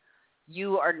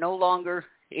 You are no longer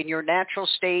in your natural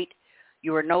state.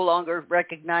 You are no longer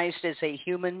recognized as a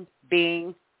human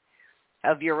being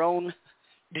of your own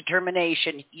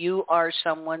determination. You are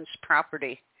someone's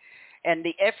property. And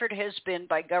the effort has been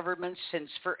by governments since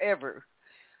forever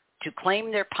to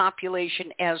claim their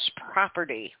population as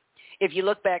property. If you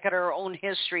look back at our own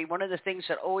history, one of the things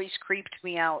that always creeped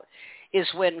me out is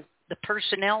when the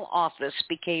personnel office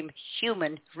became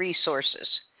human resources.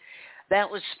 That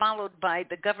was followed by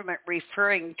the government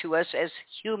referring to us as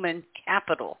human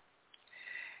capital.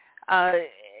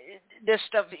 This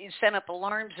stuff sent up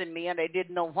alarms in me, and I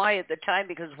didn't know why at the time,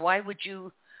 because why would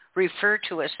you refer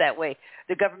to us that way?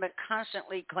 The government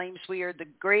constantly claims we are the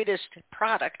greatest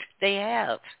product they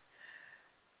have.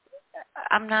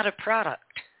 I'm not a product.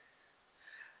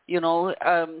 You know,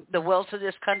 the wealth of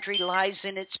this country lies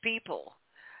in its people.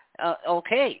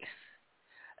 Okay.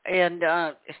 And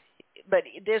but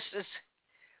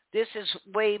this is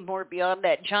way more beyond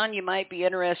that. John, you might be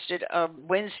interested.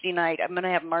 Wednesday night, I'm going to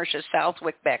have Marcia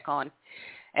Southwick back on,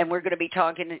 and we're going to be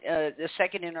talking the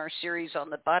second in our series on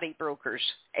the body brokers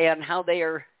and how they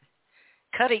are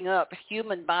cutting up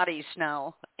human bodies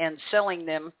now and selling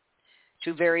them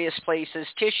to various places: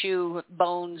 tissue,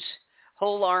 bones,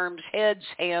 whole arms, heads,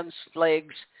 hands,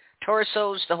 legs,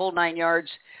 torsos, the whole 9 yards.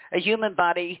 A human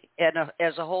body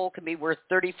as a whole can be worth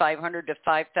 $3,500 to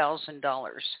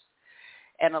 $5,000.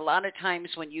 And a lot of times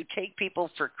when you take people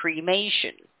for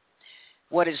cremation,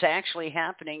 what is actually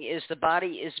happening is the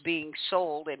body is being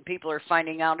sold, and people are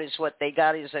finding out is what they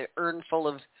got is an urn full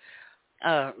of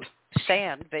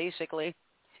sand, basically.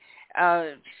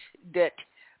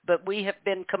 But we have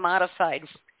been commodified,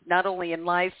 not only in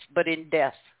life, but in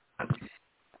death.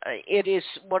 It is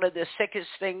one of the sickest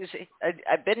things.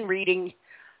 I've been reading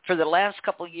for the last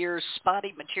couple of years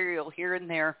spotty material here and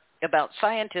there about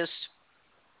scientists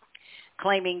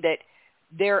claiming that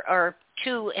there are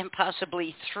 2 and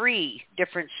possibly 3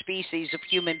 different species of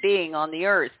human being on the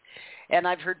earth. And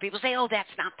I've heard people say, oh, that's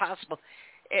not possible.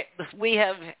 We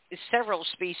have several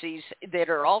species that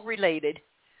are all related,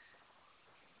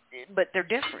 but they're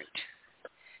different.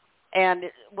 And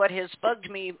what has bugged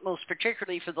me most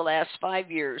particularly for the last 5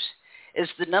 years is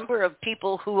the number of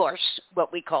people who are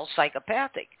what we call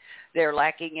psychopathic. They're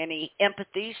lacking any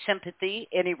empathy, sympathy,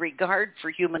 any regard for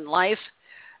human life,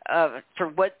 for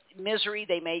what misery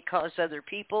they may cause other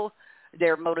people.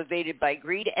 They're motivated by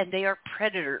greed, and they are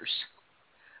predators.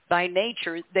 By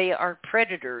nature, they are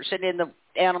predators. And in the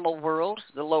animal world,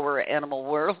 the lower animal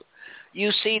world,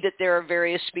 you see that there are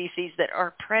various species that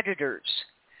are predators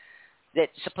that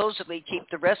supposedly keep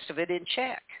the rest of it in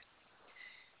check.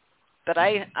 But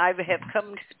I have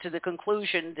come to the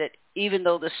conclusion that even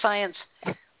though the science,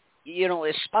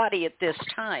 is spotty at this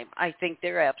time, I think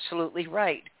they're absolutely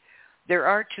right. There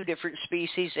are 2 different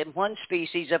species, and one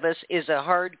species of us is a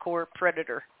hardcore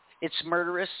predator. It's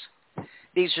murderous.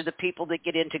 These are the people that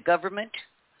get into government,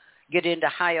 get into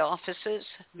high offices.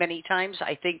 Many times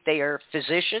I think they are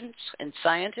physicians and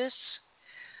scientists.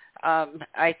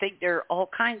 I think there are all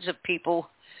kinds of people,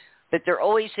 but they're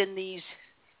always in these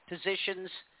positions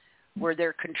where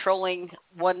they're controlling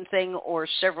one thing or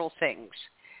several things.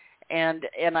 And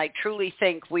I truly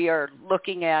think we are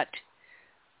looking at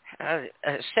a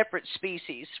separate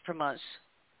species from us.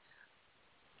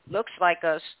 Looks like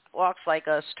us, walks like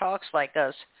us, talks like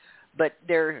us, but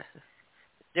their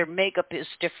makeup is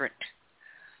different.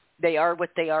 They are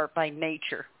what they are by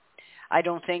nature. I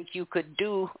don't think you could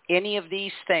do any of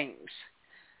these things.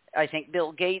 I think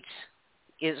Bill Gates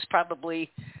is probably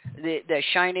the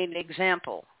shining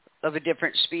example of a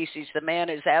different species. The man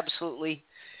is absolutely,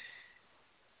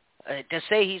 to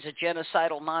say he's a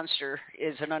genocidal monster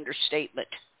is an understatement.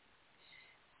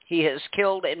 He has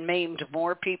killed and maimed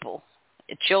more people,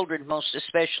 children most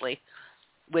especially,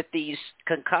 with these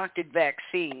concocted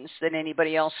vaccines than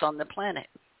anybody else on the planet.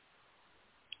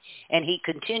 And he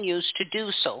continues to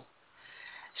do so.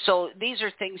 So these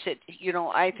are things that,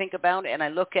 I think about and I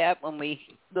look at when we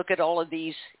look at all of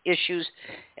these issues.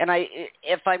 And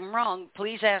if I'm wrong,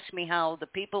 please ask me how the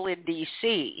people in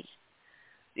D.C.,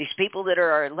 these people that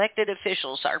are our elected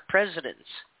officials, our presidents,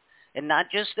 and not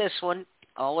just this one,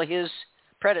 all of his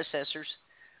predecessors,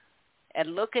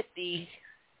 and look at the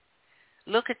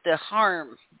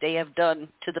harm they have done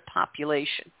to the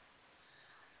population.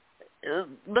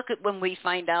 Look at when we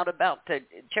find out about the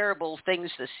terrible things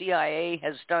the CIA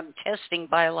has done testing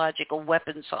biological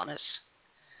weapons on us.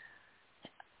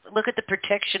 Look at the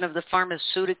protection of the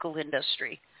pharmaceutical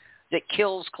industry that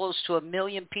kills close to 1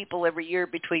 million people every year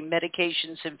between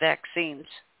medications and vaccines.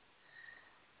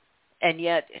 And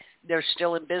yet they're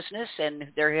still in business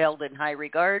and they're held in high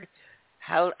regard.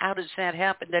 How does that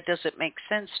happen? That doesn't make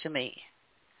sense to me.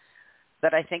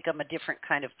 But I think I'm a different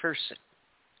kind of person.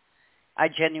 I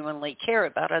genuinely care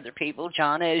about other people,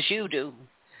 John, as you do.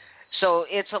 So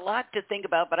it's a lot to think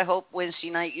about, but I hope Wednesday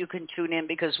night you can tune in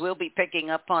because we'll be picking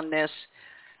up on this.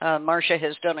 Marcia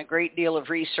has done a great deal of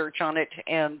research on it,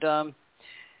 and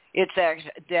it's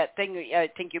that thing I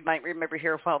think you might remember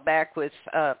here a while back with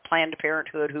Planned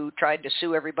Parenthood, who tried to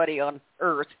sue everybody on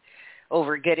Earth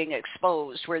over getting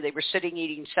exposed, where they were sitting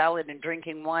eating salad and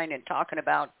drinking wine and talking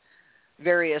about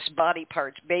various body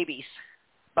parts, babies'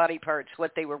 body parts,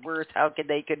 what they were worth, how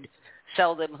they could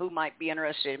sell them, who might be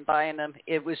interested in buying them.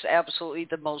 It was absolutely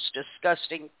the most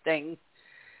disgusting thing.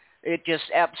 It just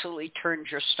absolutely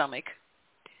turns your stomach.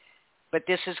 But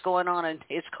this is going on, and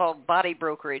it's called body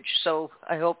brokerage. So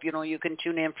I hope, you can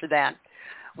tune in for that.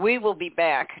 We will be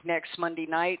back next Monday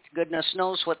night. Goodness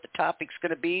knows what the topic's going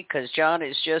to be because John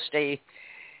is just a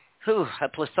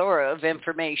plethora of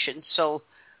information. So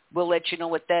we'll let you know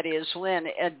what that is when.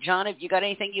 John, have you got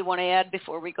anything you want to add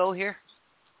before we go here?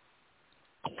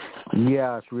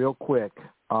 Yes, real quick.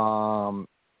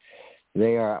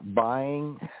 They are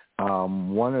buying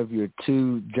one of your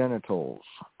 2 genitals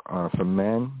for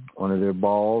men, one of their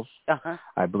balls. Uh-huh.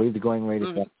 I believe the going rate is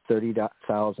about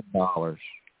 $30,000.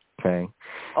 Okay.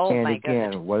 Oh, and my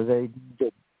again, goodness. what are they?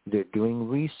 They're doing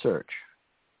research.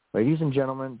 Ladies and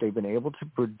gentlemen, they've been able to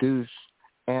produce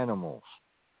animals,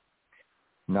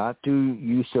 not do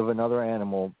use of another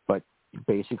animal, but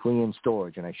basically in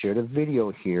storage. And I shared a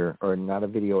video here, or not a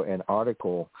video, an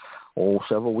article,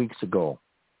 several weeks ago.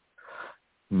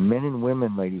 Men and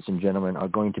women, ladies and gentlemen, are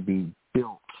going to be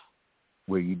built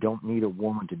where you don't need a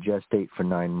woman to gestate for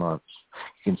 9 months.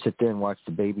 You can sit there and watch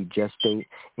the baby gestate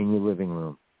in your living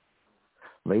room.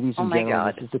 Ladies and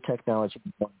gentlemen, this is the technology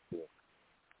we're going to.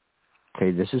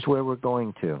 Okay, this is where we're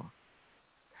going to.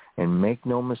 And make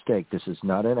no mistake, this is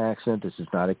not an accident. This is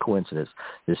not a coincidence.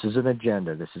 This is an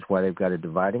agenda. This is why they've got to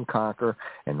divide and conquer.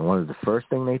 And one of the first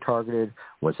thing they targeted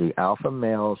was the alpha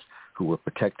males who were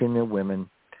protecting their women,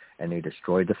 and they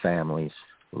destroyed the families.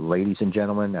 Ladies and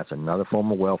gentlemen, that's another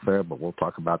form of welfare, but we'll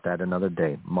talk about that another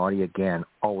day. Marty, again,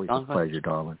 always a pleasure,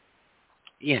 darling.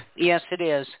 Yeah, yes, it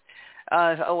is.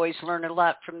 Always learn a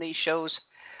lot from these shows.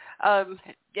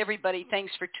 Everybody,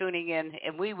 thanks for tuning in,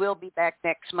 and we will be back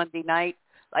next Monday night.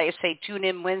 Like I say, tune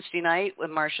in Wednesday night when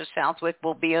Marcia Southwick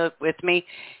will be with me,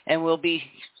 and we'll be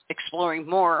exploring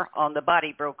more on the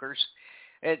body brokers.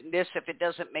 This, if it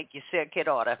doesn't make you sick, it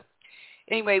oughta.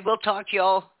 Anyway, we'll talk to you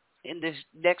all in the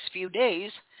next few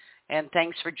days, and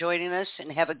thanks for joining us,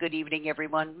 and have a good evening,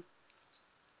 everyone.